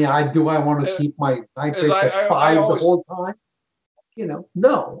 I mean, I want to keep my nitrates at 5 the whole time.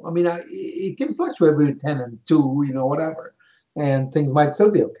 No. I mean, it can fluctuate between 10 and 2, whatever, and things might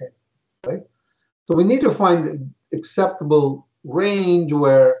still be okay, right? So we need to find an acceptable range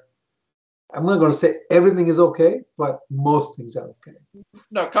where I'm not going to say everything is okay, but most things are okay.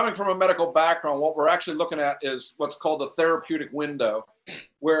 No, coming from a medical background, what we're actually looking at is what's called the therapeutic window,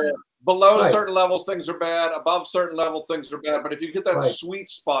 where below certain levels, things are bad. Above certain level, things are bad. But if you get that sweet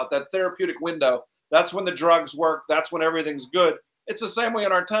spot, that therapeutic window, that's when the drugs work. That's when everything's good. It's the same way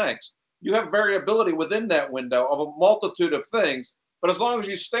in our tanks. You have variability within that window of a multitude of things. But as long as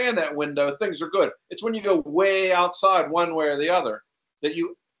you stay in that window, things are good. It's when you go way outside one way or the other that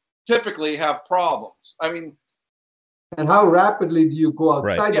you typically have problems. I mean... And how rapidly do you go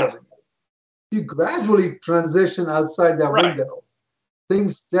outside that window? You gradually transition outside that window.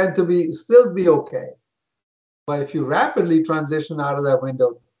 Things tend to still be okay. But if you rapidly transition out of that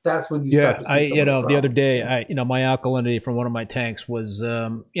window, that's when you start to see the other day, my alkalinity from one of my tanks was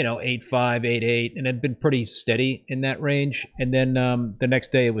 8.5, 8.8, and it had been pretty steady in that range. And then the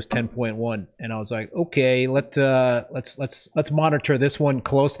next day it was 10.1, and I was like, okay, let's monitor this one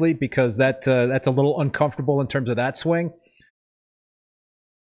closely, because that's a little uncomfortable in terms of that swing.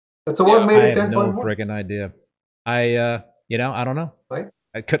 So what made it 10.1? I have no friggin' idea. I don't know. Right.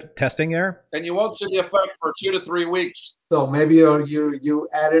 Testing error. And you won't see the effect for 2 to 3 weeks. So maybe you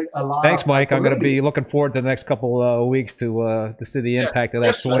added a lot. Thanks, Mike. I'm going to be looking forward to the next couple of weeks to see the impact of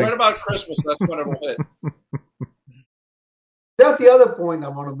that swing. Right about Christmas, that's when it will hit. That's the other point I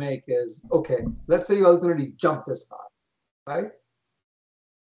want to make is, okay, let's say you ultimately jump this high, right?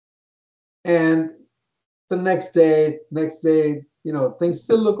 And the next day, things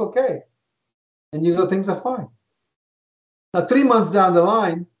still look okay. And you go, things are fine. Now, 3 months down the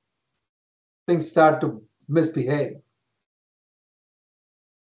line, things start to misbehave.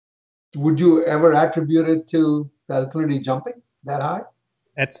 Would you ever attribute it to the alkalinity jumping that high?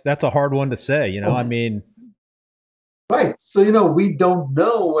 That's a hard one to say, I mean. Right. So, we don't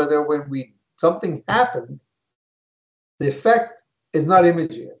know whether when something happened, the effect is not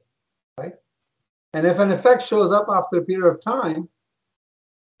immediate, right? And if an effect shows up after a period of time,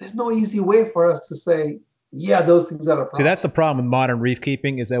 there's no easy way for us to say, yeah, those things are a problem. See, that's the problem with modern reef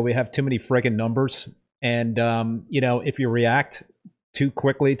keeping, is that we have too many friggin' numbers. And, if you react too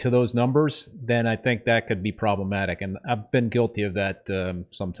quickly to those numbers, then I think that could be problematic. And I've been guilty of that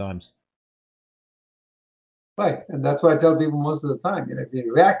sometimes. Right, and that's what I tell people most of the time. You know, if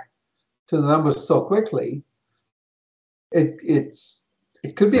you react to the numbers so quickly, it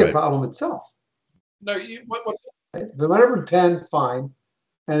could be a Right. problem itself. No, Right? If it went over 10, fine,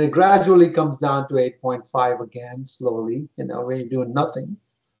 and it gradually comes down to 8.5 again, slowly. You know, when you're doing nothing.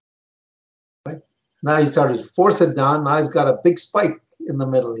 Right now, you started to force it down. Now it's got a big spike in the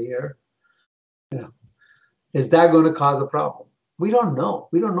middle here. You know, is that going to cause a problem? We don't know.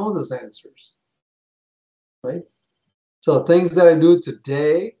 We don't know those answers. Right? So things that I do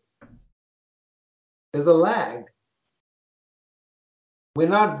today, there's a lag. We're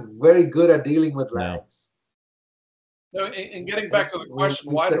not very good at dealing with lags. No, and getting back to the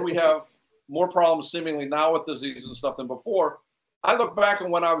question, why do we have more problems seemingly now with disease and stuff than before? I look back on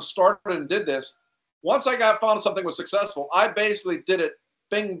when I was started and did this. Once I found something was successful, I basically did it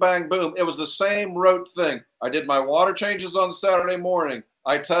bing, bang, boom. It was the same rote thing. I did my water changes on Saturday morning.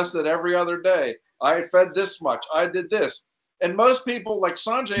 I tested every other day. I fed this much. I did this. And most people like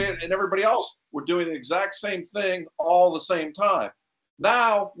Sanjay and everybody else were doing the exact same thing all the same time.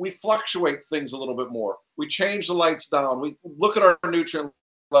 Now we fluctuate things a little bit more. We change the lights down. We look at our nutrient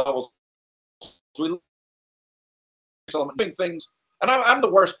levels. So we look at things. And I'm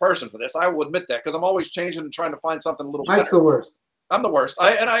the worst person for this. I will admit that because I'm always changing and trying to find something a little better. Mike's the worst. I'm the worst.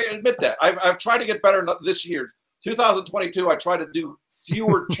 I admit that. I've tried to get better this year. 2022, I tried to do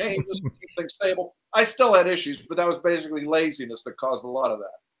fewer changes to keep things stable. I still had issues, but that was basically laziness that caused a lot of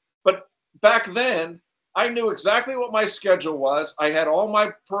that. But back then, I knew exactly what my schedule was. I had all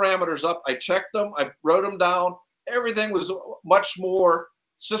my parameters up. I checked them. I wrote them down. Everything was much more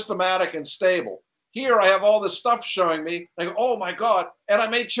systematic and stable. Here, I have all this stuff showing me, like, oh my God, and I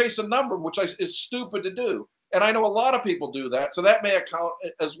may chase a number, which is stupid to do. And I know a lot of people do that. So that may account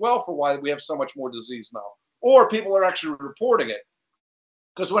as well for why we have so much more disease now. Or people are actually reporting it.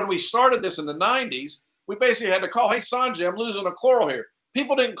 Because when we started this in the 90s, we basically had to call, hey, Sanjay, I'm losing a coral here.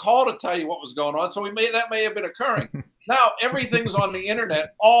 People didn't call to tell you what was going on. So that may have been occurring. Now, everything's on the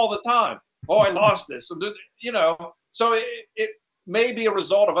internet all the time. Oh, I lost this. So, you know, so it may be a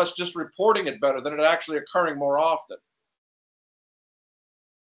result of us just reporting it better than it actually occurring more often.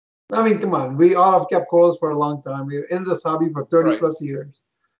 I mean, come on. We all have kept corals for a long time. We're in this hobby for 30 plus years.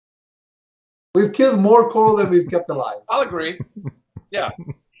 We've killed more coral than we've kept alive. I'll agree. Yeah.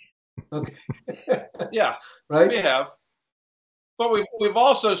 Okay. Yeah. Right? We have. But we've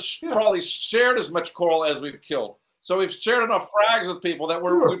also probably shared as much coral as we've killed. So we've shared enough frags with people that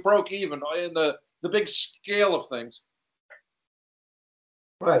we broke even in the big scale of things.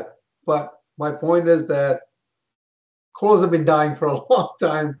 Right. But my point is that corals have been dying for a long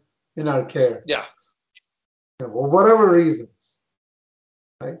time in our care. Yeah. You know, for whatever reasons.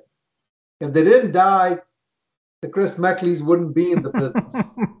 Right? If they didn't die, the Chris Meckleys wouldn't be in the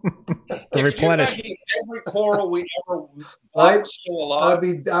business. To replenish. Every coral we ever right? still alive.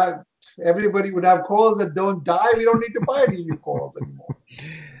 Everybody would have corals that don't die. We don't need to buy any new corals anymore.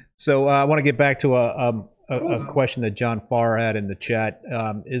 So I want to get back to a question that John Farr had in the chat.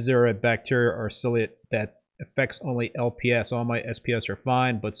 Is there a bacteria or ciliate that affects only LPS? All my SPS are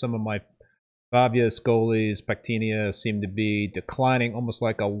fine, but some of my Favia, Scoles, Pectinia seem to be declining, almost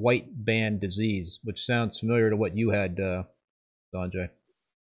like a white band disease, which sounds familiar to what you had, Sanjay.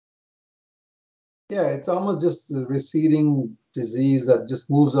 Yeah, it's almost just a receding disease that just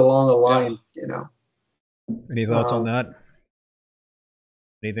moves along a line, you know. Any thoughts on that?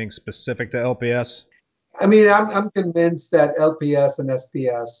 Anything specific to LPS? I mean, I'm convinced that LPS and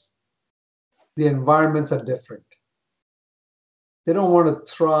SPS, the environments are different. They don't want to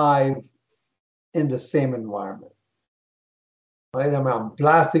thrive in the same environment. Right? I mean, I'm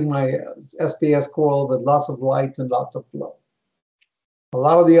blasting my SPS coral with lots of lights and lots of flow. A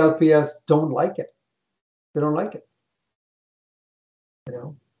lot of the LPS don't like it. They don't like it.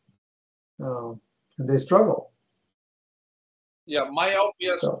 You know, and they struggle. Yeah, my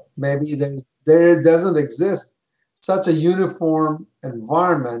LPS. So maybe there doesn't exist such a uniform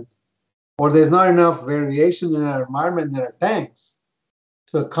environment, or there's not enough variation in our environment in our tanks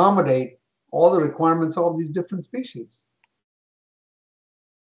to accommodate all the requirements of these different species.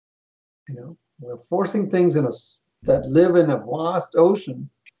 You know, we're forcing things that live in a vast ocean,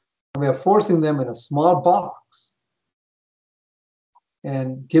 and we're forcing them in a small box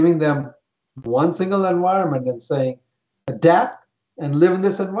and giving them one single environment and saying, adapt and live in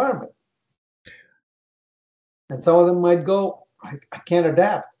this environment. And some of them might go, I can't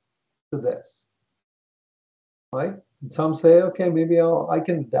adapt to this. Right? And some say, okay, maybe I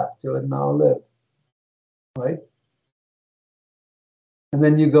can adapt to it and I'll live. Right? And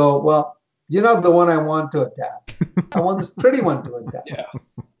then you go, well, you're not the one I want to adapt. I want this pretty one to adapt. Yeah.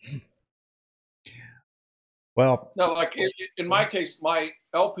 Well, No, like in my case, my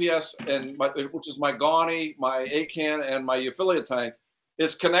LPS and which is my Gawney, my ACAN, and my Euphilia tank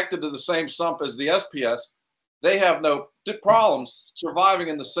is connected to the same sump as the SPS. They have no problems surviving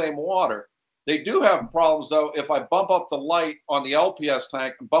in the same water. They do have problems though if I bump up the light on the LPS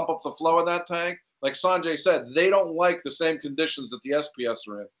tank and bump up the flow in that tank. Like Sanjay said, they don't like the same conditions that the SPS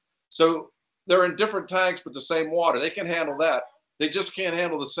are in. So they're in different tanks but the same water. They can handle that. They just can't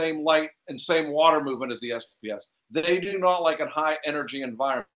handle the same light and same water movement as the SPS. They do not like a high energy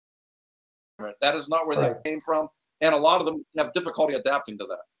environment. That is not where they came from. And a lot of them have difficulty adapting to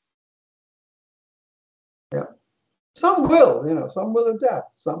that. Yeah. Some will, some will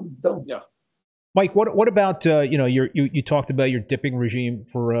adapt, some don't. Yeah. Mike, what about you talked about your dipping regime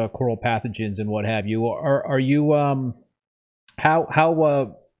for coral pathogens and what have you? Are you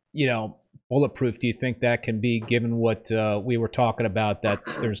how bulletproof do you think that can be, given what we were talking about, that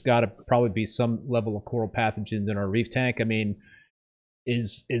there's got to probably be some level of coral pathogens in our reef tank? I mean,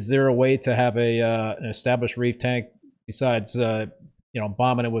 is there a way to have an established reef tank besides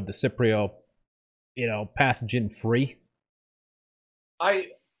bombing it with the Cyprio, pathogen free?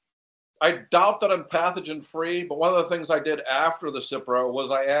 I doubt that I'm pathogen free, but one of the things I did after the Cypro was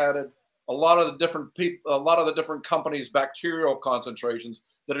I added a lot of the different companies' bacterial concentrations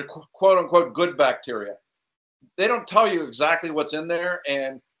that are quote unquote good bacteria. They don't tell you exactly what's in there.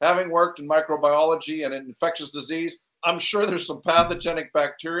 And having worked in microbiology and in infectious disease, I'm sure there's some pathogenic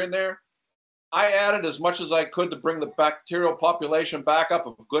bacteria in there. I added as much as I could to bring the bacterial population back up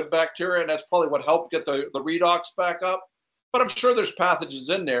of good bacteria, and that's probably what helped get the redox back up. But I'm sure there's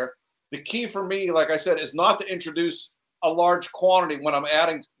pathogens in there. The key for me, like I said, is not to introduce a large quantity when I'm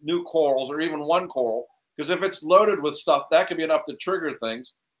adding new corals or even one coral, because if it's loaded with stuff, that could be enough to trigger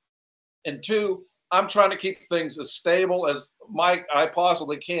things. And two, I'm trying to keep things as stable as I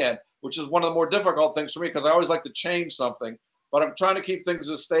possibly can, which is one of the more difficult things for me because I always like to change something. But I'm trying to keep things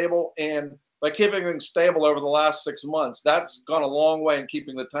as stable, and by keeping things stable over the last 6 months, that's gone a long way in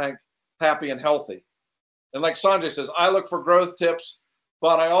keeping the tank happy and healthy. And like Sanjay says, I look for growth tips,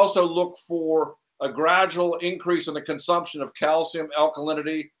 but I also look for a gradual increase in the consumption of calcium,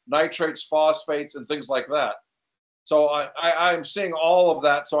 alkalinity, nitrates, phosphates, and things like that. So I'm seeing all of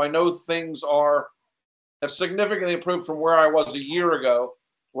that. So I know things have significantly improved from where I was a year ago,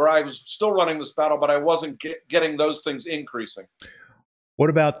 where I was still running this battle, but I wasn't getting those things increasing. What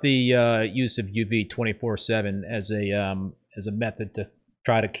about the use of UV 24/7 as a method to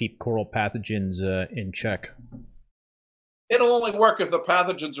try to keep coral pathogens in check? It'll only work if the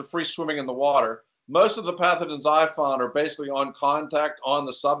pathogens are free swimming in the water. Most of the pathogens I found are basically on contact on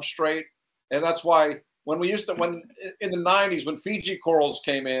the substrate. And that's why when in the 90s, when Fiji corals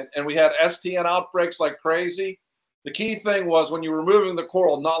came in and we had STN outbreaks like crazy, the key thing was when you were removing the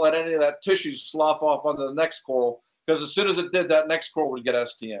coral, not let any of that tissue slough off onto the next coral, because as soon as it did, that next coral would get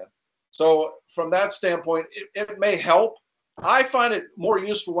STN. So from that standpoint, it may help. I find it more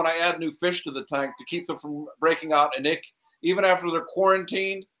useful when I add new fish to the tank to keep them from breaking out an ick. Even after they're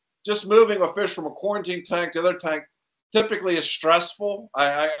quarantined, just moving a fish from a quarantine tank to the other tank typically is stressful.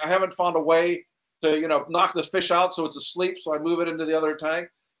 I haven't found a way to knock this fish out so it's asleep, so I move it into the other tank.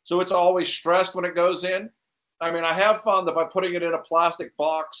 So it's always stressed when it goes in. I mean, I have found that by putting it in a plastic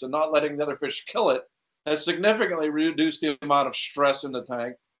box and not letting the other fish kill it has significantly reduced the amount of stress in the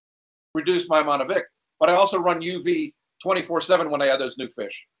tank, reduced my amount of ick. But I also run UV 24/7 when I add those new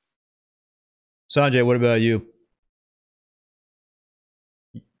fish. Sanjay, what about you?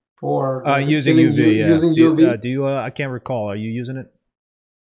 For using UV, yeah. Using UV? Do you? I can't recall. Are you using it?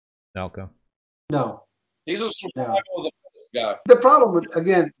 No, okay. No. He's a survival of the fittest guy. The problem with,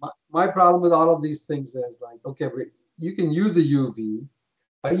 again, my problem with all of these things is like, okay, you can use a UV.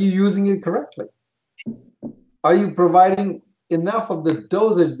 Are you using it correctly? Are you providing enough of the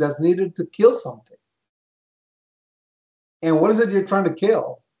dosage that's needed to kill something? And what is it you're trying to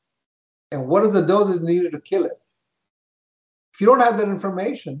kill? And what is the dosage needed to kill it? If you don't have that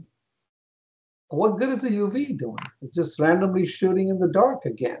information, what good is the UV doing? It's just randomly shooting in the dark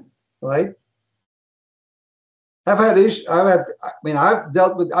again, right? I've used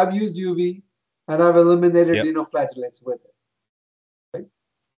UV and I've eliminated dinoflagellates with it. Right?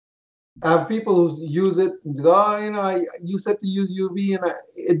 I have people who use it and go, you said to use UV and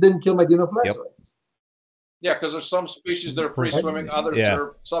it didn't kill my dinoflagellates. Yep. Yeah, because there's some species that are free swimming, others that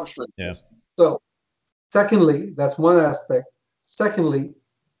are substrate. Yeah. So, secondly, that's one aspect. Secondly,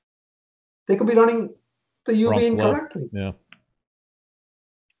 they could be running the UV incorrectly. Yeah.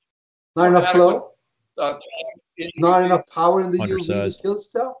 Not enough flow. not enough power in the UV to Undersized. kill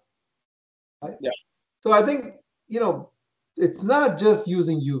stuff. Right? Yeah. So I think, it's not just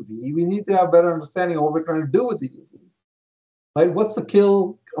using UV. We need to have better understanding of what we're trying to do with the UV. Right? What's the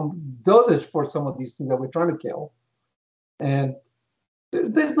kill dosage for some of these things that we're trying to kill? And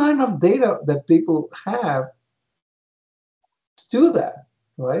there's not enough data that people have to do that,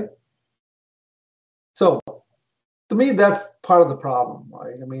 right? So to me, that's part of the problem,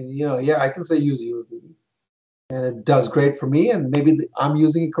 right? I mean, I can say use UV, and it does great for me, and maybe I'm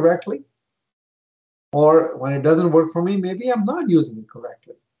using it correctly. Or when it doesn't work for me, maybe I'm not using it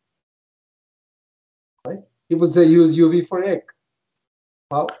correctly. Right? People say use UV for ick.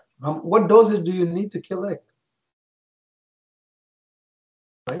 Well, what dosage do you need to kill ick?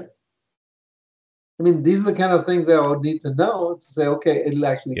 Right? I mean, these are the kind of things that I would need to know to say, okay, it'll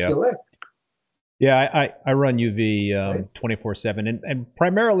actually kill ick. Yeah, I run UV Right. 24/7, and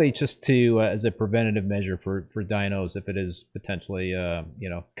primarily just to as a preventative measure for dinos if it is potentially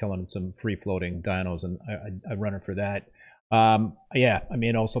killing some free floating dinos, and I run it for that. Yeah, I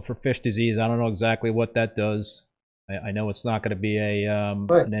mean also for fish disease. I don't know exactly what that does. I know it's not going to be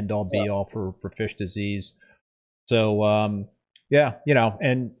Right. an end all be all for fish disease. So yeah,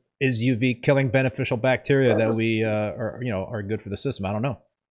 and is UV killing beneficial bacteria that we are good for the system? I don't know.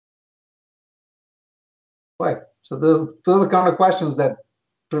 Right. So those are the kind of questions that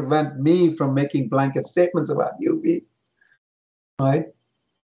prevent me from making blanket statements about UV. Right.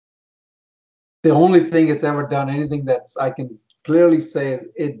 The only thing it's ever done, anything that I can clearly say is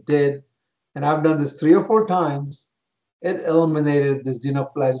it did, and I've done this 3 or 4 times, it eliminated this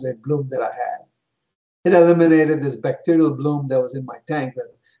dinoflagellate bloom that I had. It eliminated this bacterial bloom that was in my tank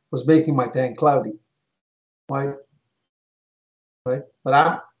that was making my tank cloudy. Right. Right.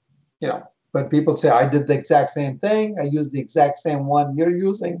 But when people say I did the exact same thing, I used the exact same one you're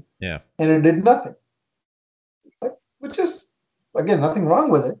using, Yeah. and it did nothing. Right? Which is, again, nothing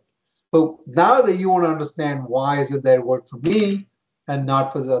wrong with it. But now that you want to understand why is it that it worked for me and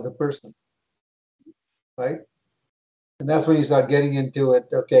not for the other person, right? And that's when you start getting into it.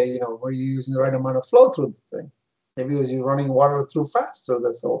 Okay, were you using the right amount of flow through the thing? Maybe it was you running water through faster.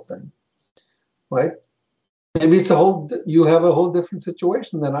 That's the whole thing, right? Maybe you have a whole different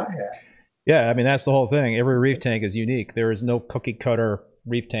situation than I had. Yeah, I mean that's the whole thing. Every reef tank is unique. There is no cookie cutter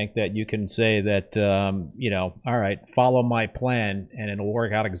reef tank that you can say that all right, follow my plan and it'll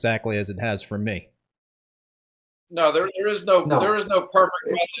work out exactly as it has for me. No, there is no perfect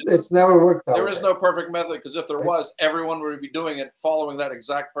method. It's never worked out. There is no perfect method, because if there was, everyone would be doing it following that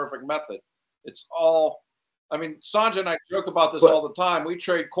exact perfect method. It's all, I mean, Sanjay and I joke about this all the time. We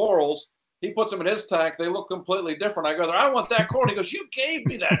trade corals. He puts them in his tank. They look completely different. I go there, I want that coral. He goes, you gave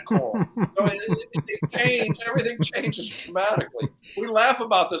me that coral. So it changed. Everything changes dramatically. We laugh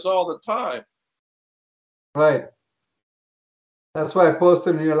about this all the time. Right. That's why I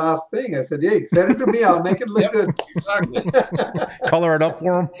posted in your last thing. I said, "Hey, send it to me. I'll make it look good." Exactly. Color it up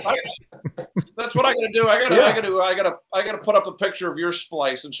for him. That's what I got to do. I got to put up a picture of your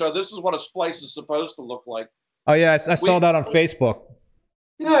splice and show this is what a splice is supposed to look like. Oh yeah, I saw that on Facebook.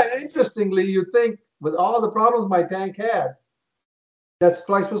 Interestingly, you think with all the problems my tank had, that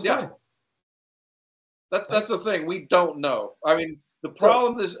splice was fine. That's the thing. We don't know. I mean, the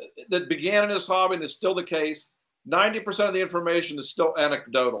problem is that began in this hobby and is still the case. 90% of the information is still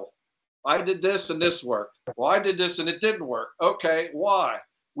anecdotal. I did this and this worked. Well, I did this and it didn't work. Okay, why?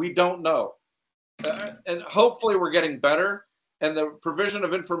 We don't know. And hopefully we're getting better. And the provision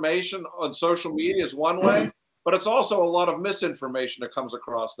of information on social media is one way, but it's also a lot of misinformation that comes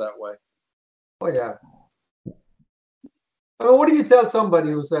across that way. Oh, yeah. I mean, what do you tell somebody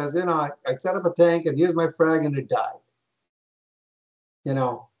who says, I set up a tank and here's my frag and it died?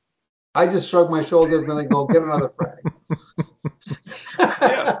 I just shrug my shoulders and I go, get another frag.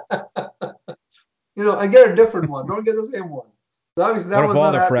 Yeah. I get a different one. Don't get the same one. So obviously that what if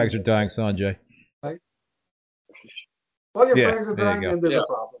all their frags are dying, Sanjay? Right? All your frags are dying, and there's a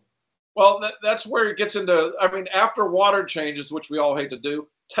problem. Well, that's where it gets into, I mean, after water changes, which we all hate to do,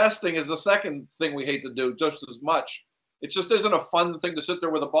 testing is the second thing we hate to do just as much. It just isn't a fun thing to sit there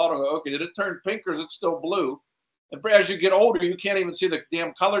with a bottle and go, okay, did it turn pink or is it still blue? And as you get older, you can't even see the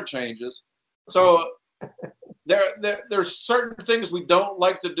damn color changes. So there's certain things we don't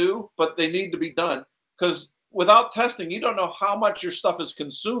like to do, but they need to be done, because without testing, you don't know how much your stuff is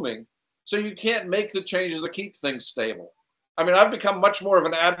consuming. So you can't make the changes to keep things stable. I mean, I've become much more of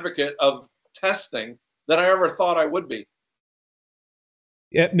an advocate of testing than I ever thought I would be.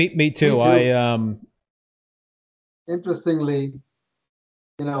 Yeah, me too. Me too. I interestingly,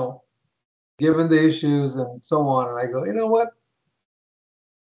 given the issues and so on, and I go, you know what?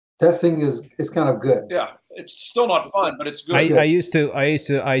 testing is kind of good. Yeah, it's still not fun, but it's good. I used to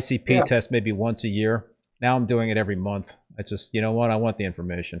ICP Yeah. test maybe once a year. Now I'm doing it every month. I just, you know what? I want the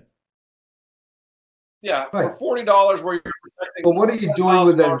information. Yeah, Right. for $40 where you're protecting. But what are you doing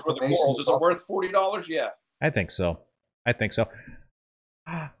with that $10,000 worth of information? corals, is it worth $40? Yeah. I think so. I think so.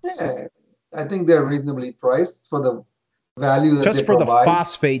 Yeah, I think they're reasonably priced for the value that Just they for the provide.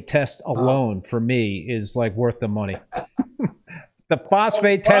 phosphate test alone, for me, is like worth the money. The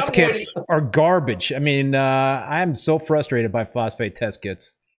phosphate Well, test I'm kits waiting. are garbage. I mean, I'm so frustrated by phosphate test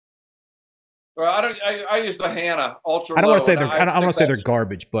kits. Well, I use the Hannah Ultra I don't Low, want to say and they're. I don't want think to say they're that's-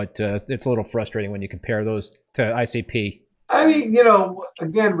 garbage, but it's a little frustrating when you compare those to ICP. I mean, you know,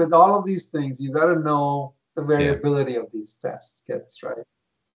 again, with all of these things, you got to know the variability of these test kits, right?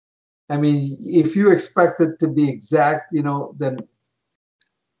 I mean, if you expect it to be exact, you know, then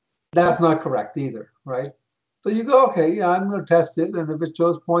that's not correct either, right? So you go, okay, yeah, I'm going to test it, and if it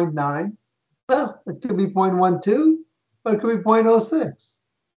shows 0.9, well, it could be 0.12, or it could be 0.06,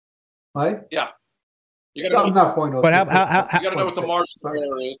 right? You got to know, Not 0.06. But how you got to know what the 0.6, margin sorry.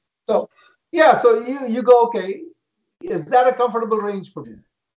 there is. So yeah, so you go, okay, is that a comfortable range for me?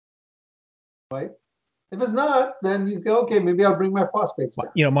 Right? If it's not, then you go, okay, maybe I'll bring my phosphates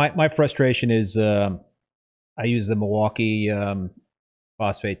down. you know, my frustration is I use the Milwaukee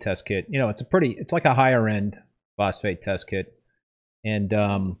phosphate test kit. You know, it's like a higher end phosphate test kit,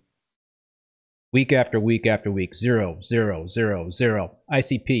 and week after week after week, 0, 0, 0, 0,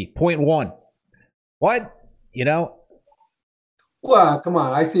 ICP 0.1. What? You know, Well, come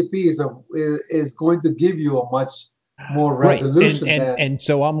on, ICP is going to give you a much more resolution than and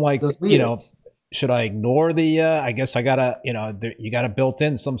so I'm like, those you know, meters. should I ignore the? I guess I gotta, you know, you gotta built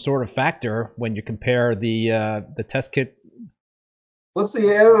in some sort of factor when you compare the test kit. What's the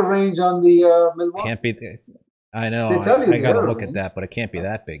error range on the Milwaukee? Can't be. I know. They tell you I the gotta error look at range. that, but it can't be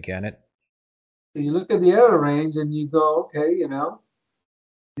that big, can it? You look at the error range and you go, okay, you know,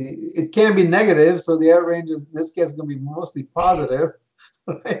 it can be negative, so the error range is in this case going to be mostly positive,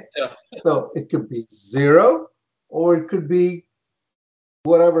 right? Yeah. So it could be 0, or it could be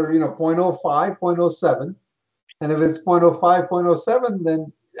whatever, you know, 0.05, 0.07. And if it's 0.05, 0.07,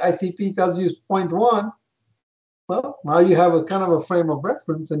 then ICP tells you it's 0.1. Well, now you have a kind of a frame of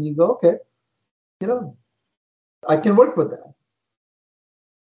reference, and you go, okay, you know, I can work with that.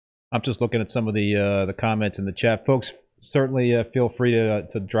 I'm just looking at some of the comments in the chat, folks. Certainly feel free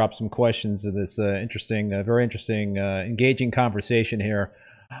to drop some questions to this interesting, very interesting, engaging conversation here.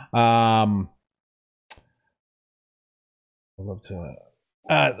 I'd love to.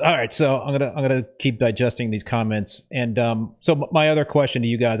 All right, so I'm gonna keep digesting these comments, and so my other question to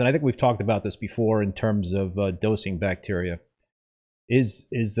you guys, and I think we've talked about this before in terms of dosing bacteria, is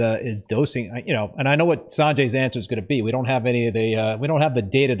dosing. You know, and I know what Sanjay's answer is going to be. We don't have any of the we don't have the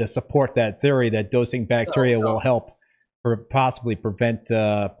data to support that theory that dosing bacteria will help possibly prevent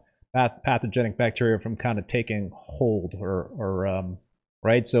pathogenic bacteria from kind of taking hold, or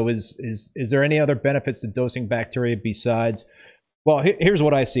right. So is there any other benefits to dosing bacteria besides? Well, here's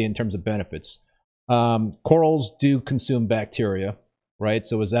what I see in terms of benefits. Corals do consume bacteria, right?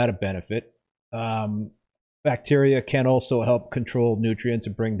 So is that a benefit? Bacteria can also help control nutrients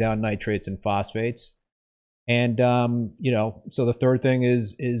and bring down nitrates and phosphates. And you know, so the third thing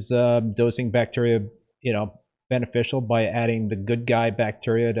is dosing bacteria, you know, beneficial by adding the good guy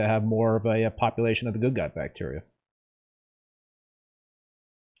bacteria to have more of a population of the good guy bacteria.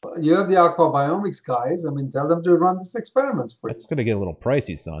 You have the Aquabiomics guys. I mean, tell them to run these experiments for you. It's going to get a little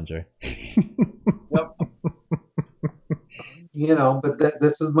pricey, Sanjay. Yep. You know, but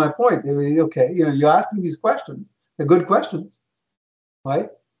this is my point. I mean, okay, you know, you're asking these questions. They're good questions, right?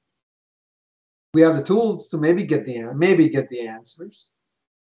 We have the tools to maybe get the answers.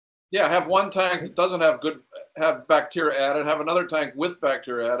 Yeah, have one tank that doesn't have bacteria added, have another tank with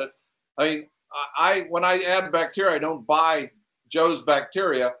bacteria added. I mean, when I add bacteria, I don't buy Joe's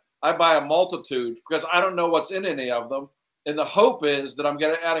bacteria. I buy a multitude because I don't know what's in any of them. And the hope is that I'm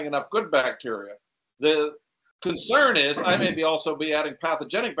adding enough good bacteria. The concern is I may also be adding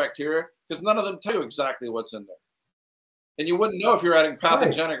pathogenic bacteria because none of them tell you exactly what's in there. And you wouldn't know if you're adding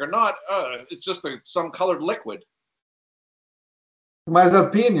pathogenic or not. It's just some colored liquid. You might as well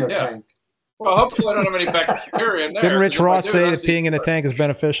pee in your tank. Well, hopefully I don't have any bacteria in there. Didn't Rich Ross say that peeing in a tank is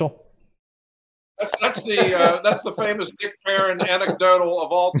beneficial? That's the famous Dick Perrin anecdotal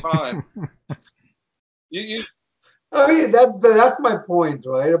of all time. I mean, that's my point,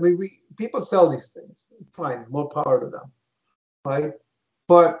 right? I mean, people sell these things. Fine, more power to them, right?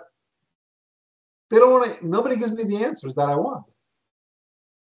 But they don't want to. Nobody gives me the answers that I want.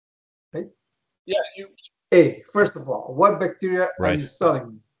 Right? Yeah. Hey, first of all, what bacteria are you selling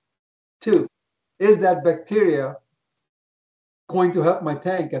me? Two, is that bacteria going to help my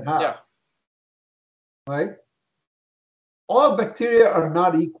tank and how? Yeah. Right? All bacteria are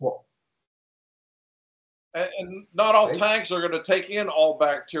not equal. And not all Right. tanks are going to take in all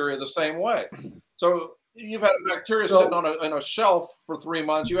bacteria the same way. So you've had a bacteria So- sitting on a shelf for 3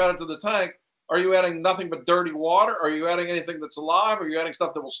 months. You add it to the tank. Are you adding nothing but dirty water? Are you adding anything that's alive? Are you adding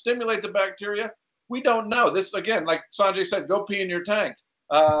stuff that will stimulate the bacteria? We don't know. This, again, like Sanjay said, go pee in your tank.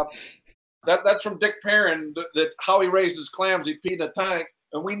 That's from Dick Perrin, that how he raised his clams. He peed in a tank.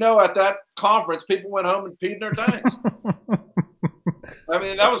 And we know at that conference, people went home and peed in their tanks. I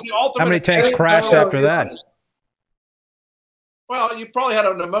mean, that was the ultimate. How many tanks Hey, crashed no, after it's- that? Well, you probably had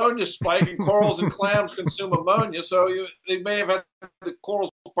a pneumonia spike, and corals and clams consume ammonia, so they may have had the corals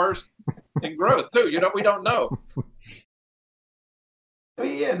burst in growth too. We don't know. I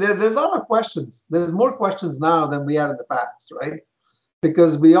mean, yeah, there's a lot of questions. There's more questions now than we had in the past, right?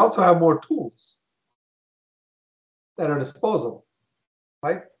 Because we also have more tools at our disposal,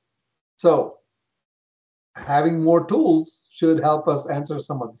 right? So having more tools should help us answer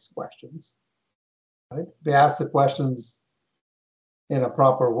some of these questions, right? We ask the questions in a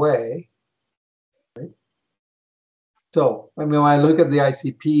proper way, right? So, I mean, when I look at the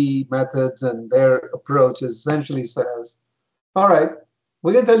ICP methods and their approach, essentially says, all right,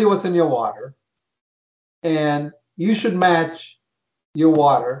 we can tell you what's in your water, and you should match your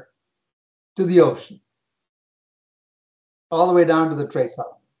water to the ocean, all the way down to the trace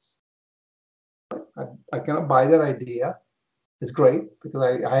elements. I cannot buy that idea. It's great because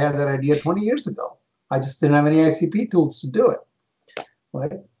I had that idea 20 years ago. I just didn't have any ICP tools to do it.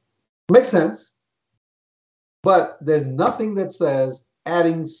 Right? Makes sense. But there's nothing that says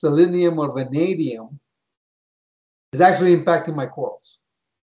adding selenium or vanadium is actually impacting my corals.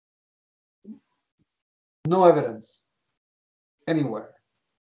 No evidence anywhere.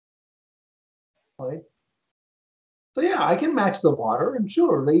 Right? So yeah, I can match the water, and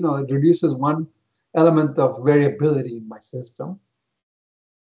sure, it reduces one element of variability in my system,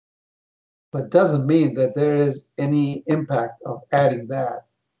 but doesn't mean that there is any impact of adding that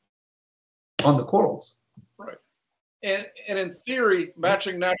on the corals. Right. And in theory,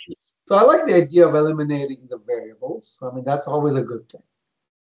 matching natural. So I like the idea of eliminating the variables. I mean, that's always a good thing.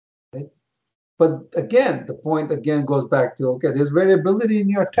 Right? But again, the point again goes back to, okay, there's variability in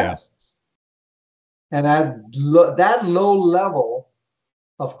your tests. And at that low level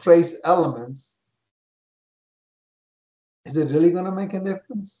of trace elements, is it really going to make a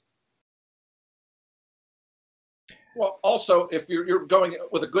difference? Well, also, if you're going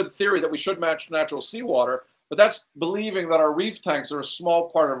with a good theory that we should match natural seawater, but that's believing that our reef tanks are a small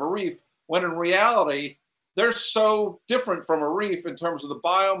part of a reef, when in reality, they're so different from a reef in terms of the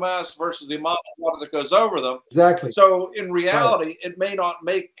biomass versus the amount of water that goes over them. Exactly. So in reality, it may not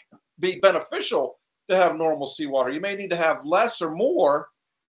be beneficial to have normal seawater. You may need to have less or more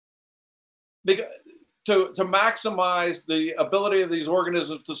to maximize the ability of these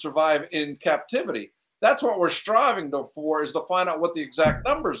organisms to survive in captivity. That's what we're striving for, is to find out what the exact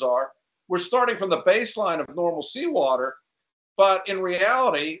numbers are. We're starting from the baseline of normal seawater, but in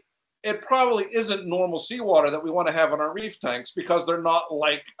reality, it probably isn't normal seawater that we want to have in our reef tanks, because they're not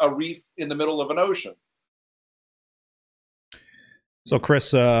like a reef in the middle of an ocean. So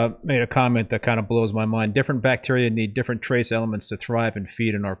Chris made a comment that kind of blows my mind. Different bacteria need different trace elements to thrive and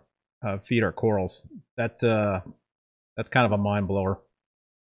feed our corals. That's kind of a mind blower.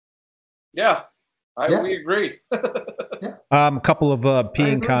 Yeah, we agree. A couple of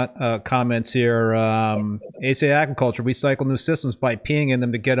peeing comments here. ASA Agriculture, recycle new systems by peeing in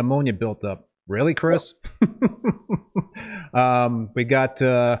them to get ammonia built up. Really, Chris? We got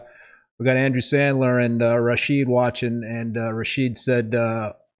Andrew Sandler and Rashid watching, and Rashid said,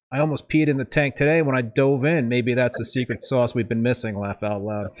 I almost peed in the tank today when I dove in. Maybe that's the secret sauce we've been missing. Laugh out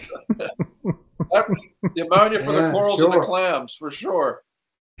loud. The ammonia for the corals and the clams, for sure.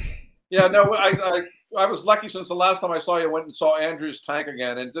 Yeah, no, I was lucky, since the last time I saw you, went and saw Andrew's tank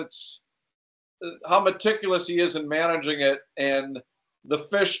again, and it's how meticulous he is in managing it, and the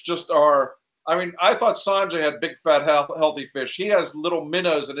fish just are. I mean, I thought Sanjay had big, fat, healthy fish. He has little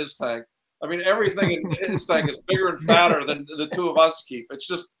minnows in his tank. I mean, everything in his tank is bigger and fatter than the two of us keep. It's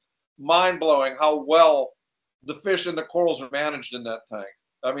just mind-blowing how well the fish and the corals are managed in that tank.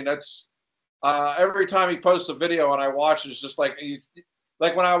 I mean, that's every time he posts a video and I watch it, it's just like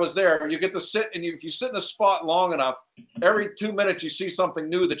when I was there, you get to sit, and if you sit in a spot long enough, every 2 minutes you see something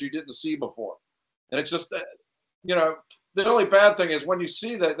new that you didn't see before. And it's just, the only bad thing is when you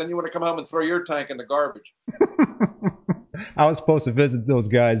see that, then you want to come home and throw your tank in the garbage. I was supposed to visit those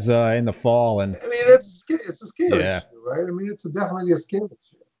guys in the fall, and I mean, it's a scale issue, right? I mean, it's definitely a scale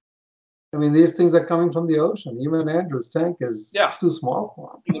issue. I mean, these things are coming from the ocean. Even Andrew's tank is too small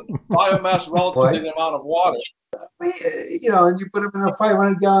for him. The biomass relative to the amount of water. I mean, and you put them in a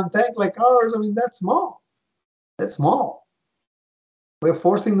 500-gallon tank like ours. I mean, that's small. That's small. We're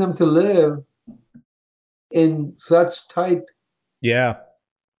forcing them to live in such tight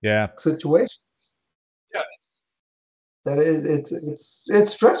situations. Yeah. That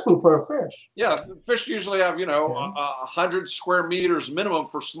it's stressful for a fish. Yeah, fish usually have 100 square meters minimum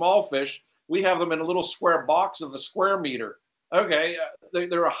for small fish. We have them in a little square box of the square meter. Okay,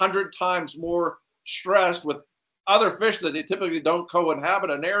 they're 100 times more stressed with other fish that they typically don't co-inhabit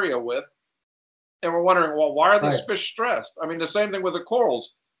an area with. And we're wondering, well, why are these fish stressed? I mean, the same thing with the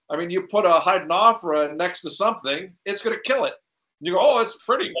corals. I mean, you put a hydrophora next to something, it's going to kill it. You go, oh, it's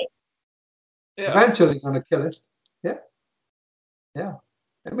pretty. Yeah. Eventually going to kill it. Yeah. Yeah.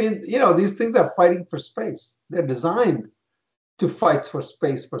 I mean, these things are fighting for space. They're designed to fight for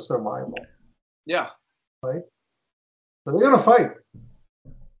space for survival. Yeah. Right? So they're going to fight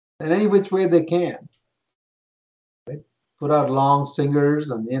in any which way they can. Right? Put out long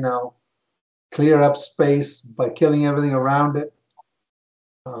stingers and, clear up space by killing everything around it.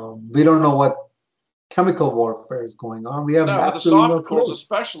 We don't know what chemical warfare is going on. We have but the soft corals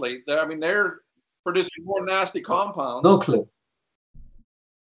especially, they're producing more nasty compounds. No clue.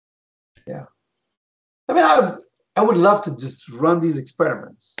 Yeah. I mean, I would love to just run these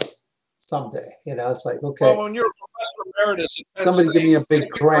experiments someday. It's like, okay. Well, when you're a professor emeritus at Penn somebody State, give me a big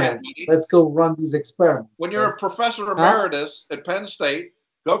grant. Let's go run these experiments. When you're a professor emeritus at Penn State,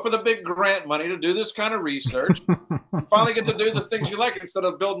 go for the big grant money to do this kind of research. You finally get to do the things you like instead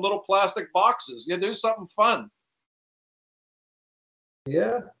of building little plastic boxes. You do something fun.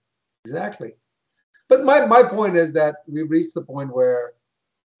 Yeah, exactly. But my point is that we've reached the point where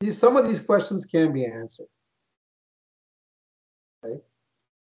some of these questions can be answered. Right?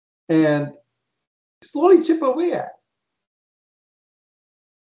 And slowly chip away at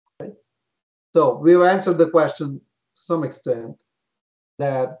it. Right? So we've answered the question to some extent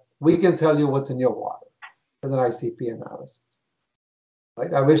that we can tell you what's in your water with an ICP analysis.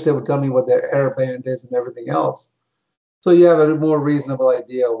 Right? I wish they would tell me what their error band is and everything else, so you have a more reasonable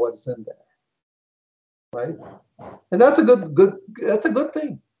idea of what's in there. Right? And that's a good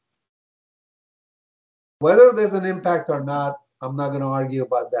thing. Whether there's an impact or not, I'm not going to argue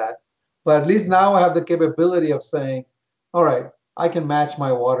about that. But at least now I have the capability of saying, all right, I can match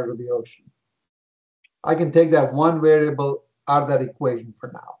my water to the ocean. I can take that one variable out of that equation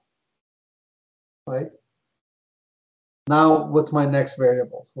for now. Right? Now, what's my next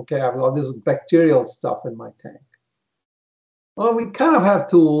variables? Okay, I've got this bacterial stuff in my tank. Well, we kind of have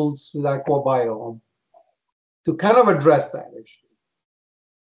tools with Aquabiome to kind of address that issue.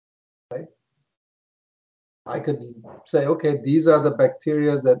 Right? I could say, okay, these are the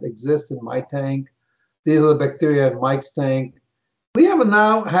bacteria that exist in my tank. These are the bacteria in Mike's tank. We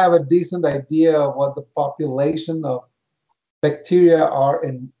now have a decent idea of what the population of bacteria are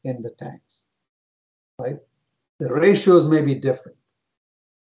in the tanks, right? The ratios may be different,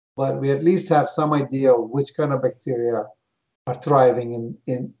 but we at least have some idea of which kind of bacteria are thriving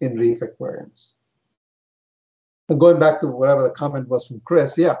in reef aquariums. And going back to whatever the comment was from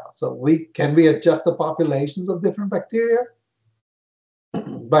Chris, yeah, so can we adjust the populations of different bacteria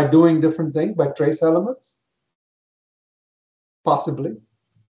by doing different things, by trace elements? Possibly,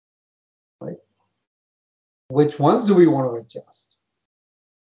 right? Which ones do we want to adjust?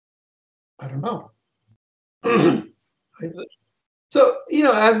 I don't know. So,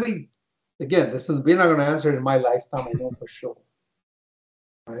 as we're not going to answer it in my lifetime, I know for sure,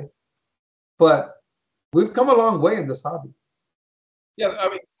 right? But we've come a long way in this hobby. Yeah,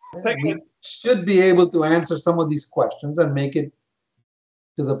 we should be able to answer some of these questions and make it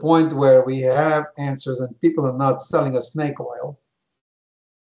to the point where we have answers and people are not selling us snake oil.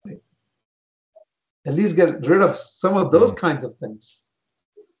 Right? At least get rid of some of those kinds of things.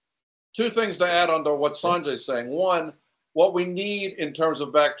 Two things to add on to what Sanjay's saying. One, what we need in terms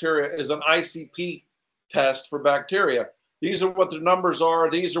of bacteria is an ICP test for bacteria. These are what the numbers are.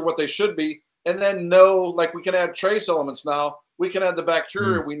 These are what they should be. And then like we can add trace elements now. We can add the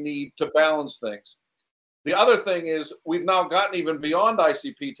bacteria we need to balance things. The other thing is we've now gotten even beyond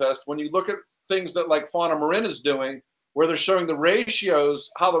ICP test. When you look at things that like Fauna Marin is doing, where they're showing the ratios,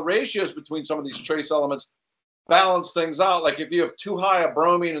 how the ratios between some of these trace elements balance things out. Like if you have too high a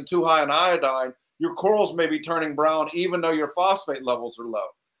bromine and too high an iodine, your corals may be turning brown even though your phosphate levels are low.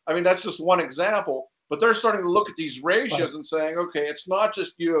 I mean, that's just one example, but they're starting to look at these ratios and saying, okay, it's not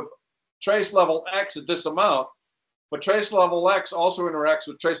just you have trace level X at this amount, but trace level X also interacts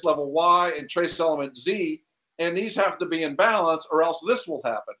with trace level Y and trace element Z, and these have to be in balance or else this will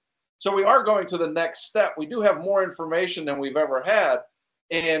happen. So we are going to the next step. We do have more information than we've ever had.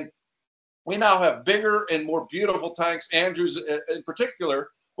 And we now have bigger and more beautiful tanks, Andrews in particular,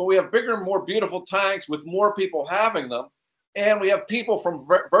 but we have bigger and more beautiful tanks with more people having them. And we have people from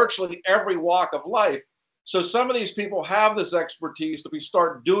virtually every walk of life. So some of these people have this expertise that we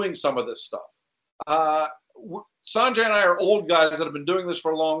start doing some of this stuff. Sanjay and I are old guys that have been doing this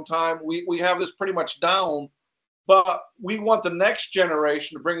for a long time. We have this pretty much down, but we want the next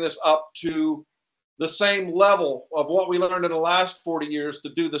generation to bring this up to the same level of what we learned in the last 40 years to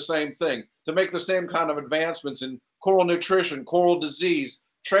do the same thing, to make the same kind of advancements in coral nutrition, coral disease,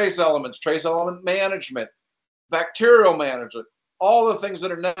 trace elements, trace element management, bacterial management, all the things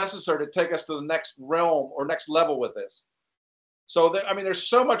that are necessary to take us to the next realm or next level with this. So, I mean, there's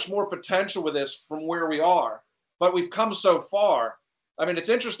so much more potential with this from where we are, but we've come so far. I mean, it's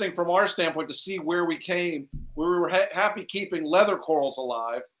interesting from our standpoint to see where we came, where we were happy keeping leather corals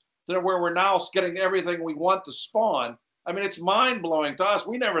alive, to where we're now getting everything we want to spawn. I mean, it's mind-blowing to us.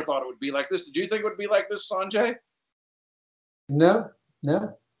 We never thought it would be like this. Did you think it would be like this, Sanjay? No,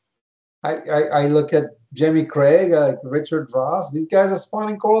 no. I look at Jimmy Craig, Richard Ross. These guys are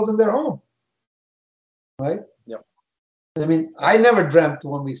spawning corals in their home, right? Yep. I mean, I never dreamt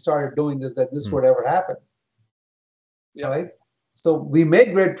when we started doing this that this would ever happen, right? So we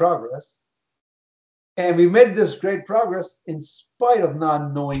made great progress. And we made this great progress in spite of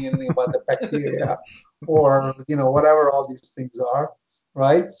not knowing anything about the bacteria or, you know, whatever all these things are,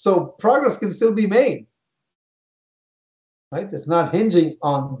 right? So progress can still be made, right? It's not hinging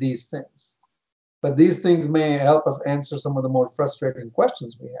on these things. But these things may help us answer some of the more frustrating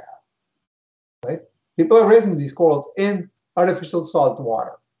questions we have, right? People are raising these corals in artificial salt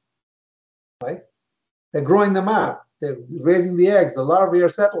water, right? They're growing them out. They're raising the eggs. The larvae are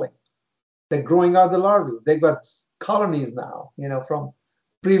settling. They're growing out the larvae. They've got colonies now, you know, from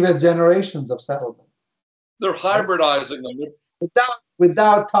previous generations of settlement. They're hybridizing them.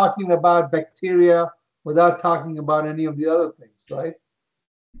 Without talking about bacteria, without talking about any of the other things, right?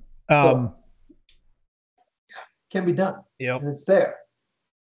 So, can be done. Yep. And it's there.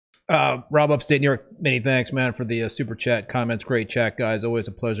 Rob Upstate New York, many thanks, man, for the super chat comments. Great chat, guys. Always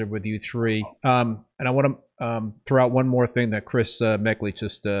a pleasure with you three. And I want to throw out one more thing that Chris Meckley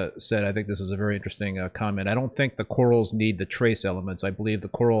just said. I think this is a very interesting comment. I don't think the corals need the trace elements. I believe the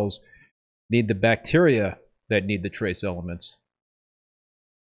corals need the bacteria that need the trace elements.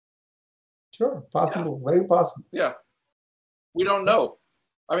 Sure, possible, very possible. Yeah, we don't know.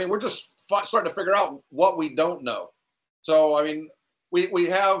 I mean, we're just starting to figure out what we don't know. So, I mean, we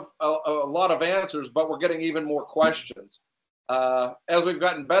have a lot of answers, but we're getting even more questions. As we've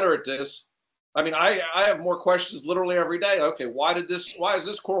gotten better at this, I mean, I have more questions literally every day. Okay, why is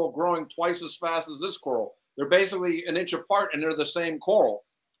this coral growing twice as fast as this coral? They're basically an inch apart and they're the same coral.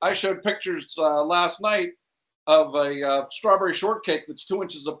 I showed pictures last night of a strawberry shortcake that's 2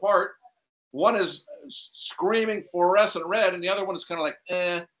 inches apart. One is screaming fluorescent red and the other one is kind of like,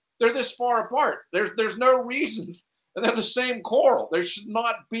 they're this far apart. There's no reason. And they're the same coral. They should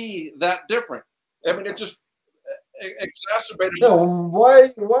not be that different. I mean, it just exacerbated. No,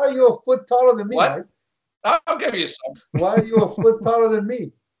 why are you a foot taller than me? What? Mike? I'll give you some. Why are you a foot taller than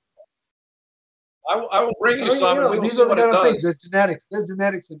me? I will bring you some. You know, these are the kind of things. There's genetics. There's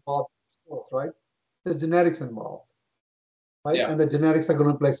genetics involved in sports, right? There's genetics involved, right? Yeah. And the genetics are going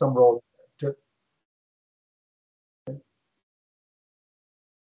to play some role too.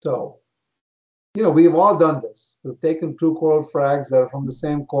 So, you know, we've all done this. We've taken two coral frags that are from the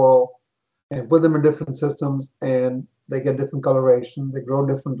same coral and put them in different systems, and they get different coloration. They grow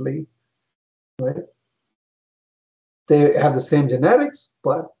differently, right? They have the same genetics,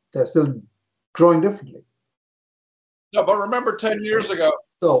 but they're still growing differently. No, but remember 10 years ago.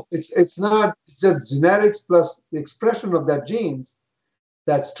 So it's just genetics plus the expression of that genes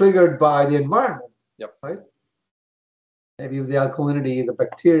that's triggered by the environment. Yep. Right? Maybe the alkalinity, the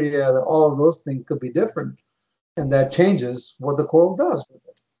bacteria, all of those things could be different. And that changes what the coral does with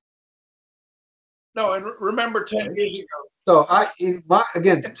it. No, and remember 10 years ago. So I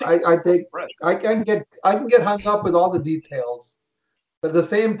can get hung up with all the details, but at the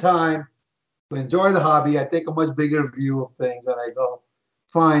same time, to enjoy the hobby, I take a much bigger view of things, and I go,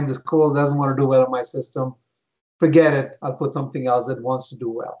 fine, this coral doesn't want to do well in my system. Forget it. I'll put something else that wants to do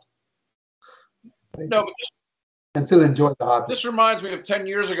well. Right? No, but and still enjoy the hobby. This reminds me of 10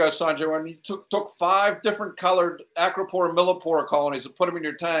 years ago, Sanjay, when you took 5 different colored acropora and millipora colonies and put them in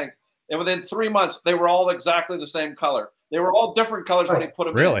your tank. And within 3 months, they were all exactly the same color. They were all different colors when you put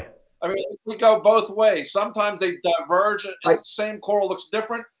them in. Really? I mean, we go both ways. Sometimes they diverge and the same coral looks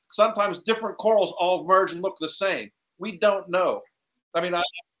different. Sometimes different corals all merge and look the same. We don't know. I mean,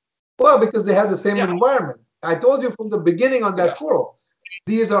 Well, because they have the same Yeah. environment. I told you from the beginning on that Yeah. coral,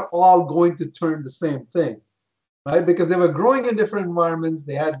 these are all going to turn the same thing, right? Because they were growing in different environments,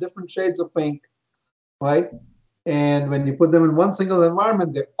 they had different shades of pink, right? And when you put them in one single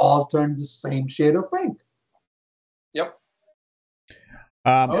environment, they all turn the same shade of pink. Yep.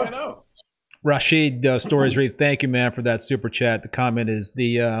 Um, I know. Rashid Stories Read, thank you, man, for that super chat. The comment is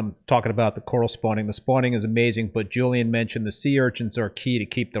the talking about the coral spawning. The spawning is amazing, but Julian mentioned the sea urchins are key to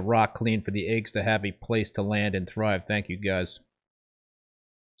keep the rock clean for the eggs to have a place to land and thrive. Thank you, guys.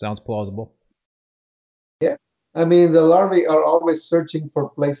 Sounds plausible. Yeah. I mean, the larvae are always searching for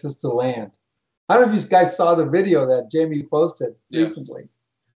places to land. I don't know if you guys saw the video that Jamie posted recently,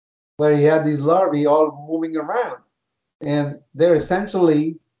 where he had these larvae all moving around. And they're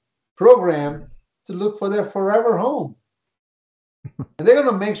essentially programmed to look for their forever home. And they're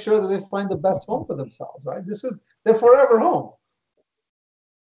going to make sure that they find the best home for themselves, right? This is their forever home.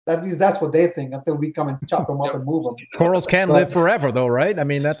 At least that's what they think until we come and chop them up and move them. Corals can live forever, though, right? I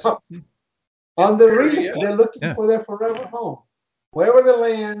mean, that's on the reef. They're looking for their forever home. Wherever they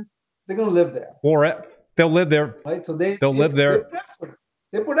land, they're going to live there. Or they'll live there. Right? So they'll live there.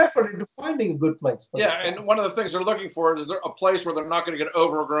 They put effort into finding a good place. For themselves. And one of the things they're looking for is a place where they're not going to get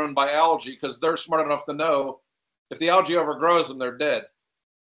overgrown by algae, because they're smart enough to know if the algae overgrows them, they're dead.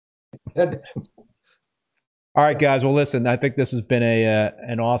 All right, guys. Well, listen, I think this has been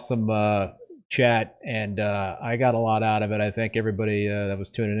an awesome chat, and I got a lot out of it. I think everybody that was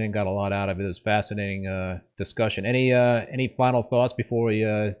tuning in got a lot out of it. It was fascinating discussion. Any final thoughts before we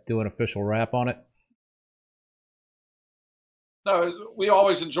do an official wrap on it? No, we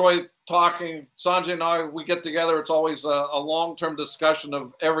always enjoy talking. Sanjay and I, we get together. It's always a long-term discussion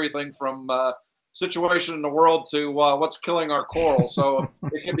of everything from situation in the world to what's killing our coral. So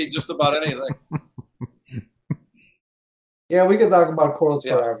it can be just about anything. Yeah, we could talk about corals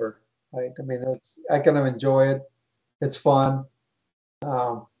forever. Right? I mean, I kind of enjoy it. It's fun.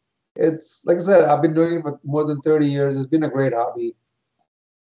 It's like I said, I've been doing it for more than 30 years. It's been a great hobby.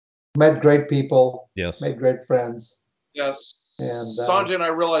 Met great people. Yes. Made great friends. Yes. And Sanjay and I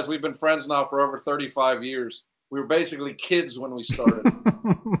realize we've been friends now for over 35 years. We were basically kids when we started.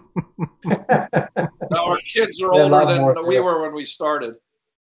 Now our kids are older than we were when we started.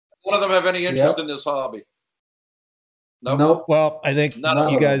 None of them have any interest in this hobby. Nope. Well, I think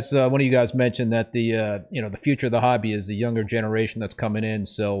you guys, one of you guys mentioned that the the future of the hobby is the younger generation that's coming in.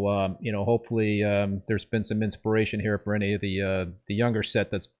 So hopefully there's been some inspiration here for any of the younger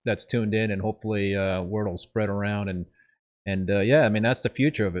set that's tuned in, and hopefully word will spread around and I mean that's the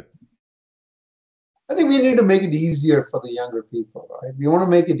future of it. I think we need to make it easier for the younger people, right? We want to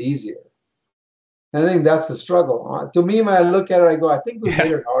make it easier. And I think that's the struggle. To me, when I look at it, I go, I think we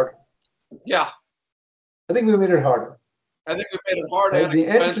made it harder. Yeah. I think we made it harder. I think we made it hard and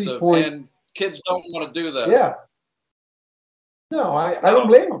expensive, and kids don't want to do that. Yeah. No, I don't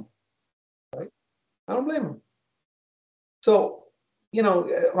blame them. Right? I don't blame them. So,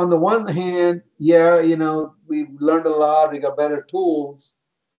 on the one hand, we learned a lot, we got better tools,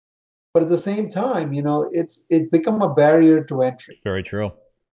 but at the same time, it's become a barrier to entry. Very true.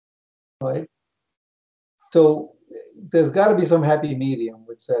 Right? So there's got to be some happy medium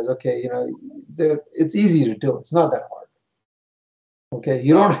which says, okay, it's easy to do. It's not that hard. Okay,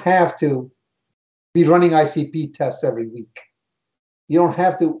 you don't have to be running ICP tests every week. You don't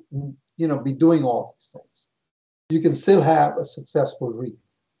have to, be doing all these things. You can still have a successful reef,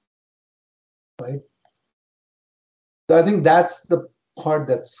 right? So I think that's the part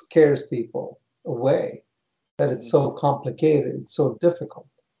that scares people away, that it's so complicated, it's so difficult,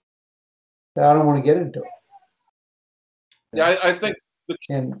 that I don't want to get into it. Yeah, I think.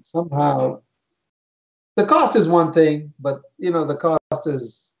 And somehow, the cost is one thing, but the cost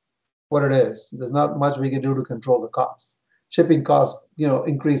is what it is. There's not much we can do to control the cost. Shipping costs,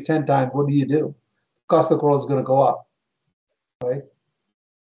 increase 10 times. What do you do? Cost of coral is going to go up, right?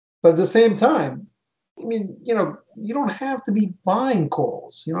 But at the same time, I mean, you don't have to be buying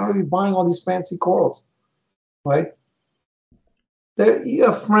corals. You don't have to be buying all these fancy corals, right? You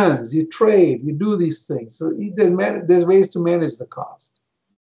have friends, you trade, you do these things. So there's ways to manage the cost,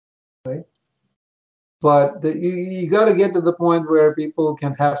 right? But you got to get to the point where people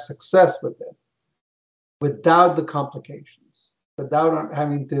can have success with it without the complications, without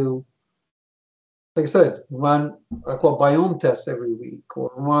having to, like I said, run biome tests every week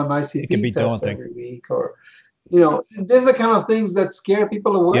or run ICP tests every week, or these are the kind of things that scare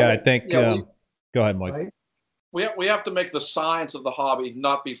people away. Yeah, I think. Go ahead, Mike. Right? We have to make the science of the hobby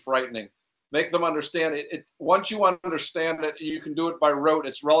not be frightening. Make them understand it. Once you understand it, you can do it by rote.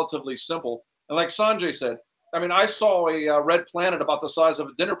 It's relatively simple. And like Sanjay said, I mean, I saw a red planet about the size of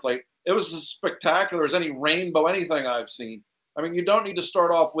a dinner plate. It was as spectacular as any rainbow, anything I've seen. I mean, you don't need to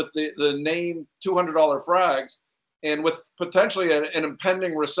start off with the name $200 frags, and with potentially an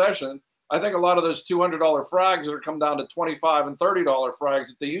impending recession. I think a lot of those $200 frags are come down to $25 and $30 frags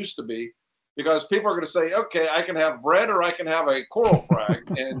that they used to be, because people are going to say, okay, I can have bread or I can have a coral frag,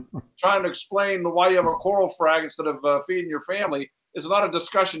 and trying to explain why you have a coral frag instead of feeding your family is not a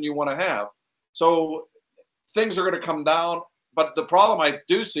discussion you want to have. So things are going to come down. But the problem I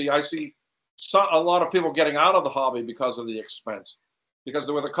see a lot of people getting out of the hobby because of the expense,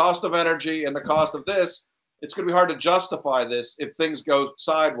 because with the cost of energy and the cost of this, it's going to be hard to justify this if things go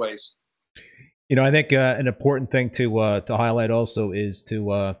sideways. You know, I think an important thing to highlight also is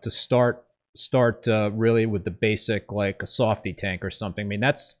to start really with the basic, like a softy tank or something. I mean,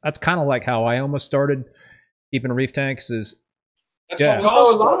 that's kind of like how I almost started keeping reef tanks. Is yeah,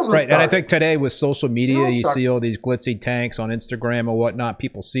 right. And I think today with social media, you see all these glitzy tanks on Instagram or whatnot.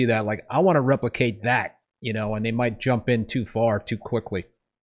 People see that, like, I want to replicate that, you know, and they might jump in too far too quickly.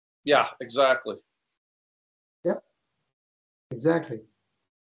 Yeah, exactly. Yeah, exactly.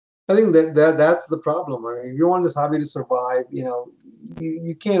 I think that's the problem. Right? If you want this hobby to survive, you know,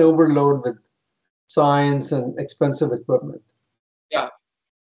 you can't overload with science and expensive equipment. Yeah.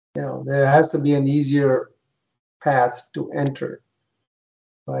 You know, there has to be an easier path to enter,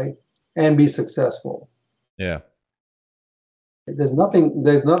 right, and be successful. Yeah. There's nothing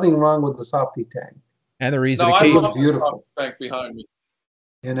wrong with the softy tank. And they're easy to keep. I love beautiful tank behind me.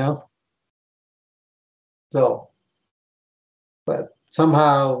 You know. So, but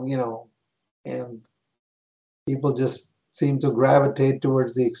somehow, you know, and people just seem to gravitate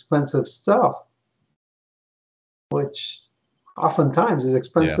towards the expensive stuff, which oftentimes is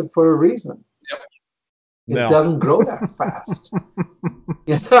expensive for a reason. Yep. It doesn't grow that fast.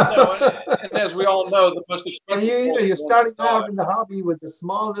 And as we all know, the most expensive you're starting out in the hobby with a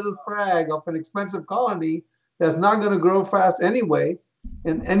small little frag of an expensive colony that's not going to grow fast anyway.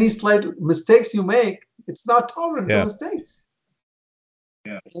 And any slight mistakes you make, it's not tolerant to mistakes.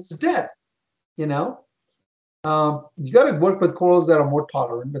 Yeah. It's dead, you know. You got to work with corals that are more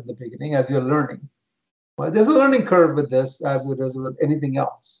tolerant in the beginning as you're learning. Well, there's a learning curve with this, as it is with anything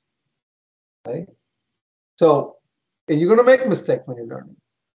else, right? So, and you're going to make mistakes when you're learning.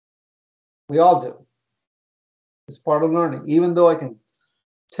 We all do. It's part of learning. Even though I can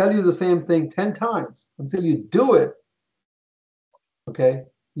tell you the same thing 10 times, until you do it, okay,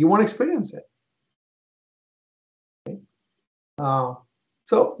 you want to experience it. Okay?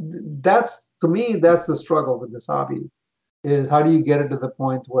 So that's, to me, that's the struggle with this hobby, is how do you get it to the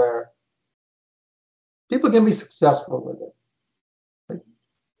point where people can be successful with it.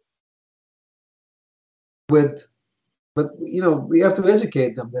 But you know, we have to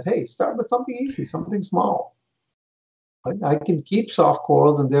educate them that, hey, start with something easy, something small. I can keep soft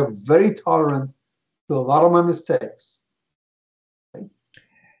corals, and they're very tolerant to a lot of my mistakes. Right?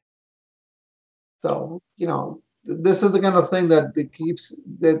 So, you know, this is the kind of thing that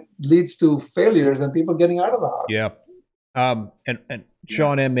leads to failures and people getting out of the hobby. Yeah. And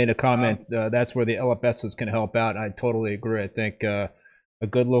Sean M made a comment. That's where the LFSs can help out. I totally agree. I think a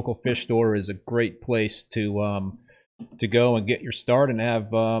good local fish store is a great place to go and get your start, and have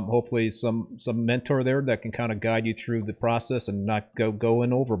hopefully some mentor there that can kind of guide you through the process and not go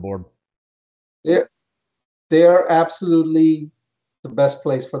in overboard. They are absolutely the best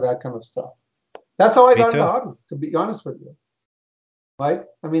place for that kind of stuff. That's how I got into the hobby, to be honest with you. Right?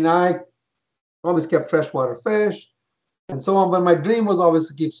 I mean, I always kept freshwater fish and so on, but my dream was always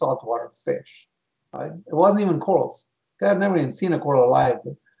to keep saltwater fish. Right? It wasn't even corals. I had never even seen a coral alive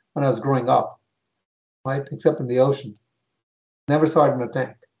when I was growing up, right? Except in the ocean. Never saw it in a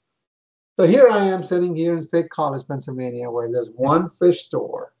tank. So here I am sitting here in State College, Pennsylvania, where there's one fish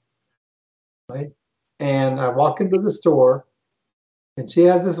store, right? And I walk into the store, and she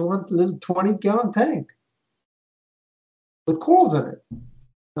has this one little 20-gallon tank with corals in it.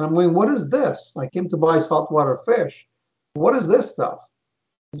 And I'm going, what is this? I came to buy saltwater fish. What is this stuff?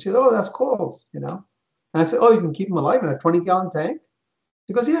 And she said, oh, that's corals, you know? And I said, oh, you can keep them alive in a 20-gallon tank?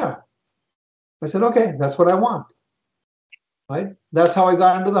 She goes, yeah. I said, okay, that's what I want. Right? That's how I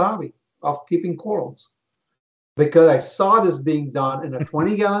got into the hobby of keeping corals. Because I saw this being done in a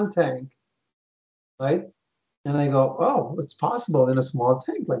 20-gallon tank, right? And I go, oh, it's possible in a small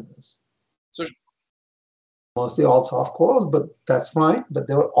tank like this. So, mostly all soft corals, but that's fine. But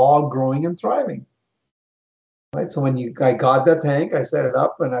they were all growing and thriving. Right? So when I got that tank, I set it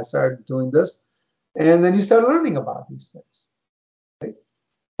up and I started doing this. And then you start learning about these things. Right?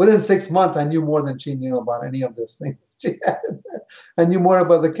 Within 6 months, I knew more than she knew about any of this thing. I knew more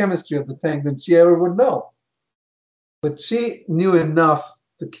about the chemistry of the tank than she ever would know. But she knew enough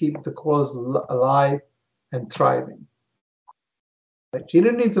to keep the corals alive and thriving. Right? She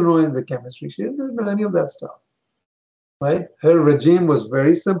didn't need to know any of the chemistry. She didn't know any of that stuff. Right? Her regime was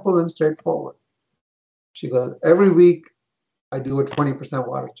very simple and straightforward. She goes, every week I do a 20%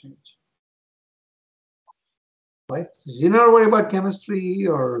 water change. Right? So she didn't worry about chemistry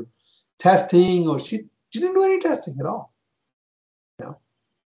or testing, or she didn't do any testing at all.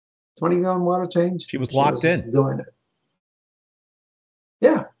 20-gallon water change. She was locked in. Doing it.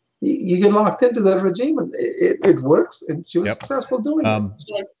 Yeah. You get locked into that regime and it works, and she was successful doing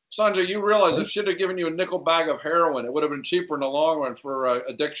it. Sanjay, you realize if she'd have given you a nickel bag of heroin, it would have been cheaper in the long run for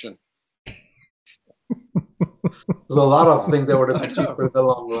addiction. There's a lot of things that would have been cheaper in the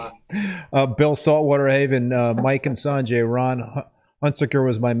long run. Bill Saltwater Haven, Mike and Sanjay, Ron Hunsaker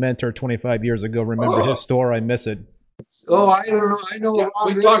was my mentor 25 years ago. Remember his store? I miss it. Oh, I don't know. I know. Yeah,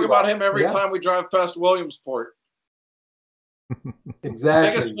 we really talk about him every time we drive past Williamsport.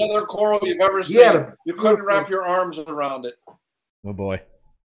 Exactly. Biggest leather coral you've ever seen. You couldn't wrap your arms around it. Oh boy.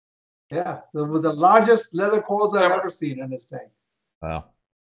 Yeah, the largest leather corals I've ever seen in this tank. Wow.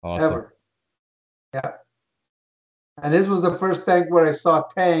 Awesome. Ever. Yeah. And this was the first tank where I saw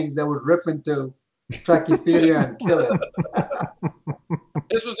tangs that would rip into Trachyphalia and kill it.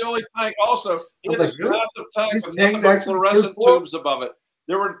 This was the only tank also. It like, was a massive tank these with tanks nothing but actually fluorescent kill tubes above it.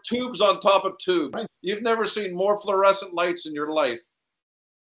 There were tubes on top of tubes. Right. You've never seen more fluorescent lights in your life.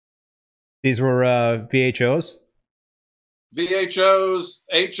 These were VHOs? VHOs,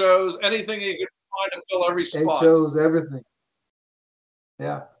 HOs, anything you could find to fill every spot. HOs, everything.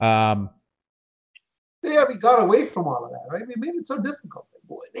 Yeah. Yeah, we got away from all of that, right? We made it so difficult.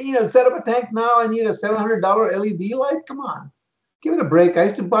 Boy, set up a tank now, I need a $700 LED light? Come on. Give it a break. I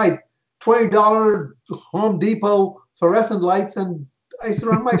used to buy $20 Home Depot fluorescent lights, and I used to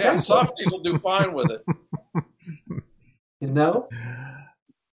run my tank. Softies will do fine with it. You know?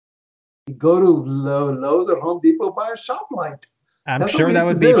 You go to Lowe's or Home Depot, buy a shop light. I'm sure that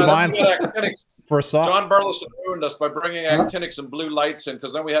would be fine for a soft. John Burleson ruined us by bringing actinics and blue lights in,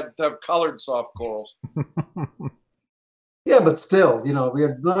 because then we had to have colored soft corals. Yeah, but still, we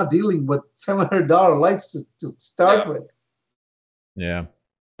are not dealing with $700 lights to start with. Yeah.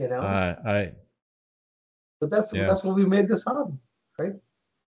 But that's what we made this hobby, right?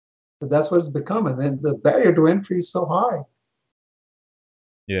 But that's what it's become, and then the barrier to entry is so high.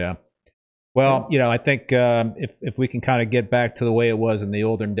 Yeah. Well, I think if we can kind of get back to the way it was in the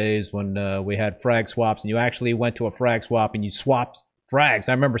olden days when we had frag swaps, and you actually went to a frag swap and you swapped frags.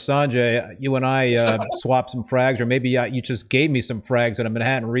 I remember, Sanjay, you and I swapped some frags, or maybe you just gave me some frags at a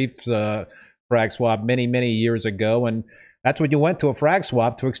Manhattan Reef frag swap many, many years ago, and that's when you went to a frag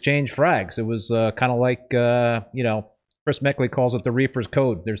swap to exchange frags. It was kind of like, Chris Meckley calls it the reefer's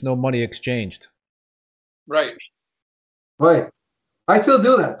code. There's no money exchanged. Right. Right. I still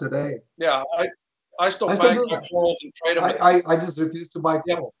do that today. Yeah, I still bank my corals and trade them. I just refuse to buy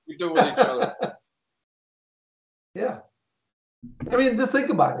coral. We do it with each other. Yeah. I mean, just think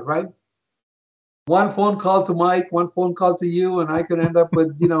about it, right? One phone call to Mike, one phone call to you, and I could end up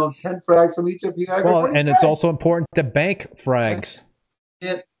with 10 frags from each of you. Well, and it's also important to bank frags.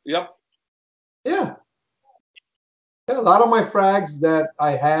 Yep. Yeah. Yeah, a lot of my frags that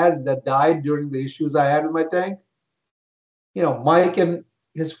I had that died during the issues I had with my tank, Mike and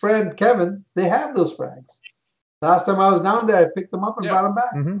his friend Kevin, they have those frags. Last time I was down there, I picked them up and brought them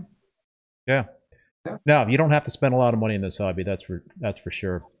back. Mm-hmm. Yeah. No, you don't have to spend a lot of money in this hobby. That's for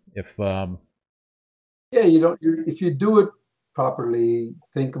sure. If if you do it properly,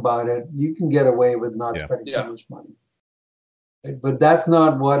 think about it, you can get away with not spending too much money. But that's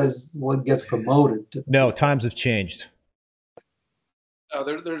not what gets promoted. No, times have changed. No,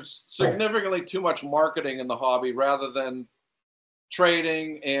 there's significantly too much marketing in the hobby rather than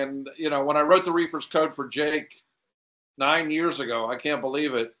trading. And when I wrote the Reefer's Code for Jake 9 years ago, I can't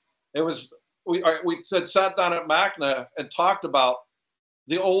believe it. It was we sat down at MACNA and talked about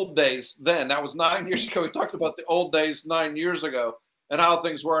the old days. Then that was 9 years ago. We talked about the old days 9 years ago and how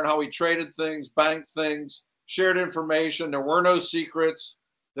things were and how we traded things, banked things, shared information. There were no secrets.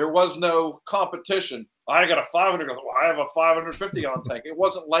 There was no competition. I got a 500. Well, I have a 550 gallon tank. It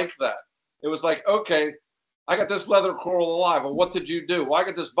wasn't like that. It was like, okay, I got this leather coral alive. Well, what did you do? Well, I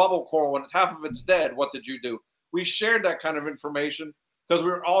got this bubble coral and half of it's dead. What did you do? We shared that kind of information because we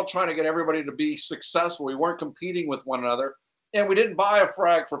were all trying to get everybody to be successful. We weren't competing with one another. And we didn't buy a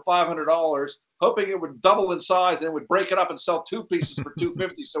frag for $500, hoping it would double in size and it would break it up and sell two pieces for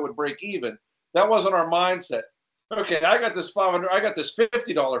 $250 so it would break even. That wasn't our mindset. Okay, I got this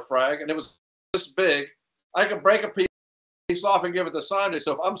 $50 frag and it was this big. I could break a piece face off and give it to Sanjay.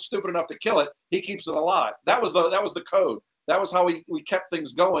 So if I'm stupid enough to kill it, he keeps it alive. That was the code. That was how we kept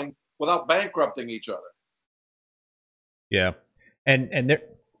things going without bankrupting each other. Yeah, and there.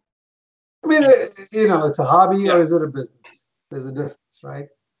 I mean, it's a hobby or is it a business? There's a difference, right?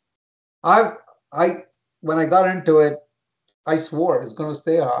 When I got into it, I swore it's going to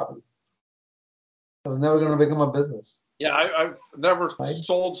stay a hobby. It was never going to become a business. Yeah, I've never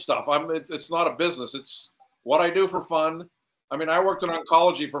sold stuff. It's not a business. It's what I do for fun. I mean, I worked in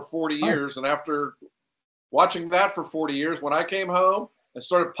oncology for 40 years, and after watching that for 40 years, when I came home and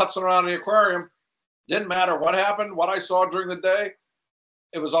started putzing around in the aquarium, didn't matter what happened, what I saw during the day,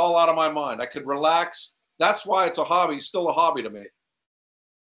 it was all out of my mind. I could relax. That's why it's a hobby, still a hobby to me.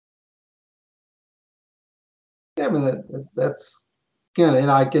 Yeah, I mean, that's, and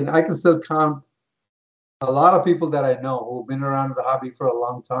I can still count a lot of people that I know who've been around the hobby for a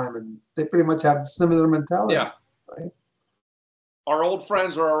long time, and they pretty much have similar mentality. Yeah. Right? Our old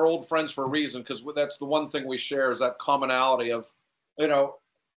friends are our old friends for a reason, because that's the one thing we share is that commonality of,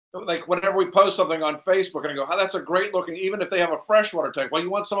 like whenever we post something on Facebook and I go, oh, that's a great looking, even if they have a freshwater tank. Well, you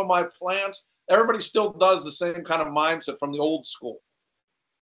want some of my plants? Everybody still does the same kind of mindset from the old school.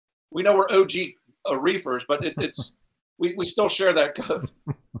 We know we're OG reefers, but we still share that code.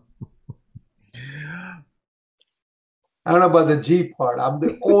 I don't know about the G part. I'm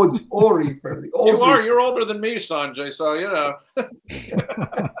the old reefer. You're older than me, Sanjay, so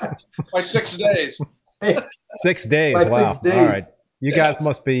by 6 days. 6 days. By wow. 6 days. All right. You guys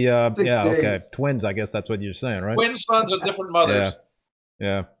must be 6 days. Okay. Twins, I guess that's what you're saying, right? Twin sons of different mothers.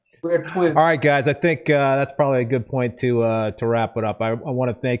 Yeah. We're twins. All right, guys. I think that's probably a good point to wrap it up. I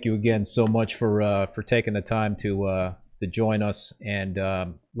want to thank you again so much for taking the time to join us, and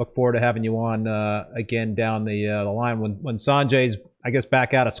look forward to having you on again down the line when Sanjay's, I guess,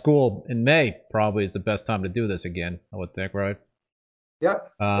 back out of school in May. Probably is the best time to do this again, I would think, right?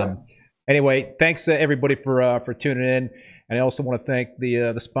 Yep. Anyway, thanks everybody for tuning in, and I also want to thank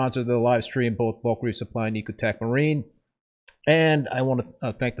the sponsors of the live stream, both Bulk Reef Supply and Ecotech Marine. And I want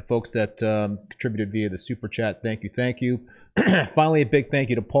to thank the folks that contributed via the Super Chat. Thank you. Finally, a big thank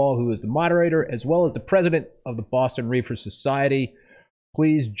you to Paul, who is the moderator, as well as the president of the Boston Reefer Society.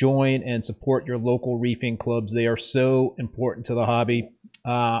 Please join and support your local reefing clubs. They are so important to the hobby.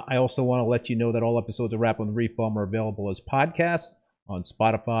 I also want to let you know that all episodes of Rapping with Reef Bum are available as podcasts on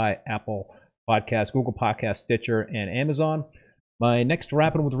Spotify, Apple Podcasts, Google Podcasts, Stitcher, and Amazon. My next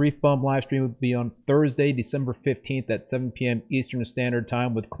Rapping with Reef Bum live stream will be on Thursday, December 15th at 7 p.m. Eastern Standard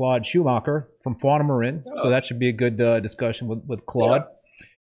Time with Claude Schumacher from Fauna Marin. So that should be a good discussion with Claude.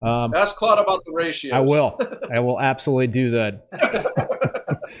 Yeah. Ask Claude about the ratios. I will absolutely do that.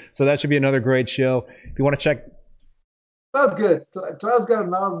 So that should be another great show. If you want to check. That's good. Claude's got a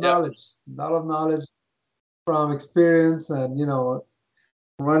lot of knowledge from experience, and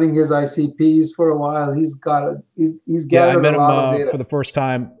running his ICPs for a while. He's gathered a lot of data. For the first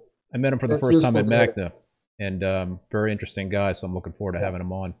time. I met him for the first time at Magna, and very interesting guy. So I'm looking forward to having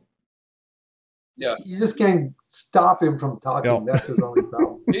him on. Yeah, you just can't stop him from talking. Yep. That's his only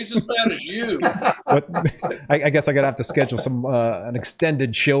problem. He's as bad as you. But I guess I gotta have to schedule an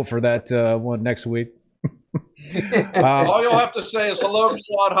extended show for that one next week. All you'll have to say is, hello,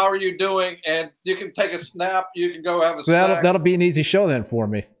 Claude, how are you doing? And you can take a snap. You can go have a snack. That'll be an easy show then for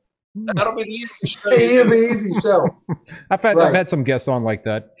me. That'll be the easy show. It'll be an easy show. I've had some guests on like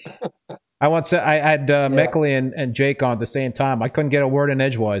that. I had Meckley and Jake on at the same time. I couldn't get a word in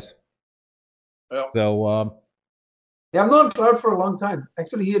edgewise. Yeah. So I've known Claude for a long time.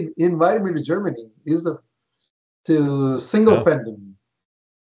 Actually, he invited me to Germany. He used to single fend him.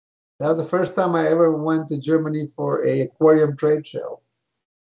 That was the first time I ever went to Germany for a aquarium trade show.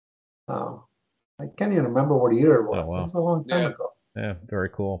 I can't even remember what year it was. Oh, wow. It was a long time ago. Yeah, very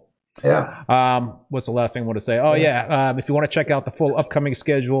cool. Yeah. What's the last thing I want to say? Oh, yeah. If you want to check out the full upcoming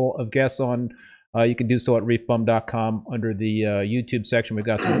schedule of guests on, you can do so at reefbum.com under the YouTube section. We've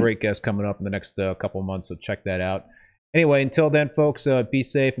got some great guests coming up in the next couple of months, so check that out. Anyway, until then, folks, be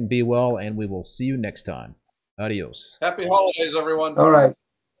safe and be well, and we will see you next time. Adios. Happy holidays, everyone. All right.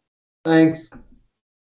 Thanks.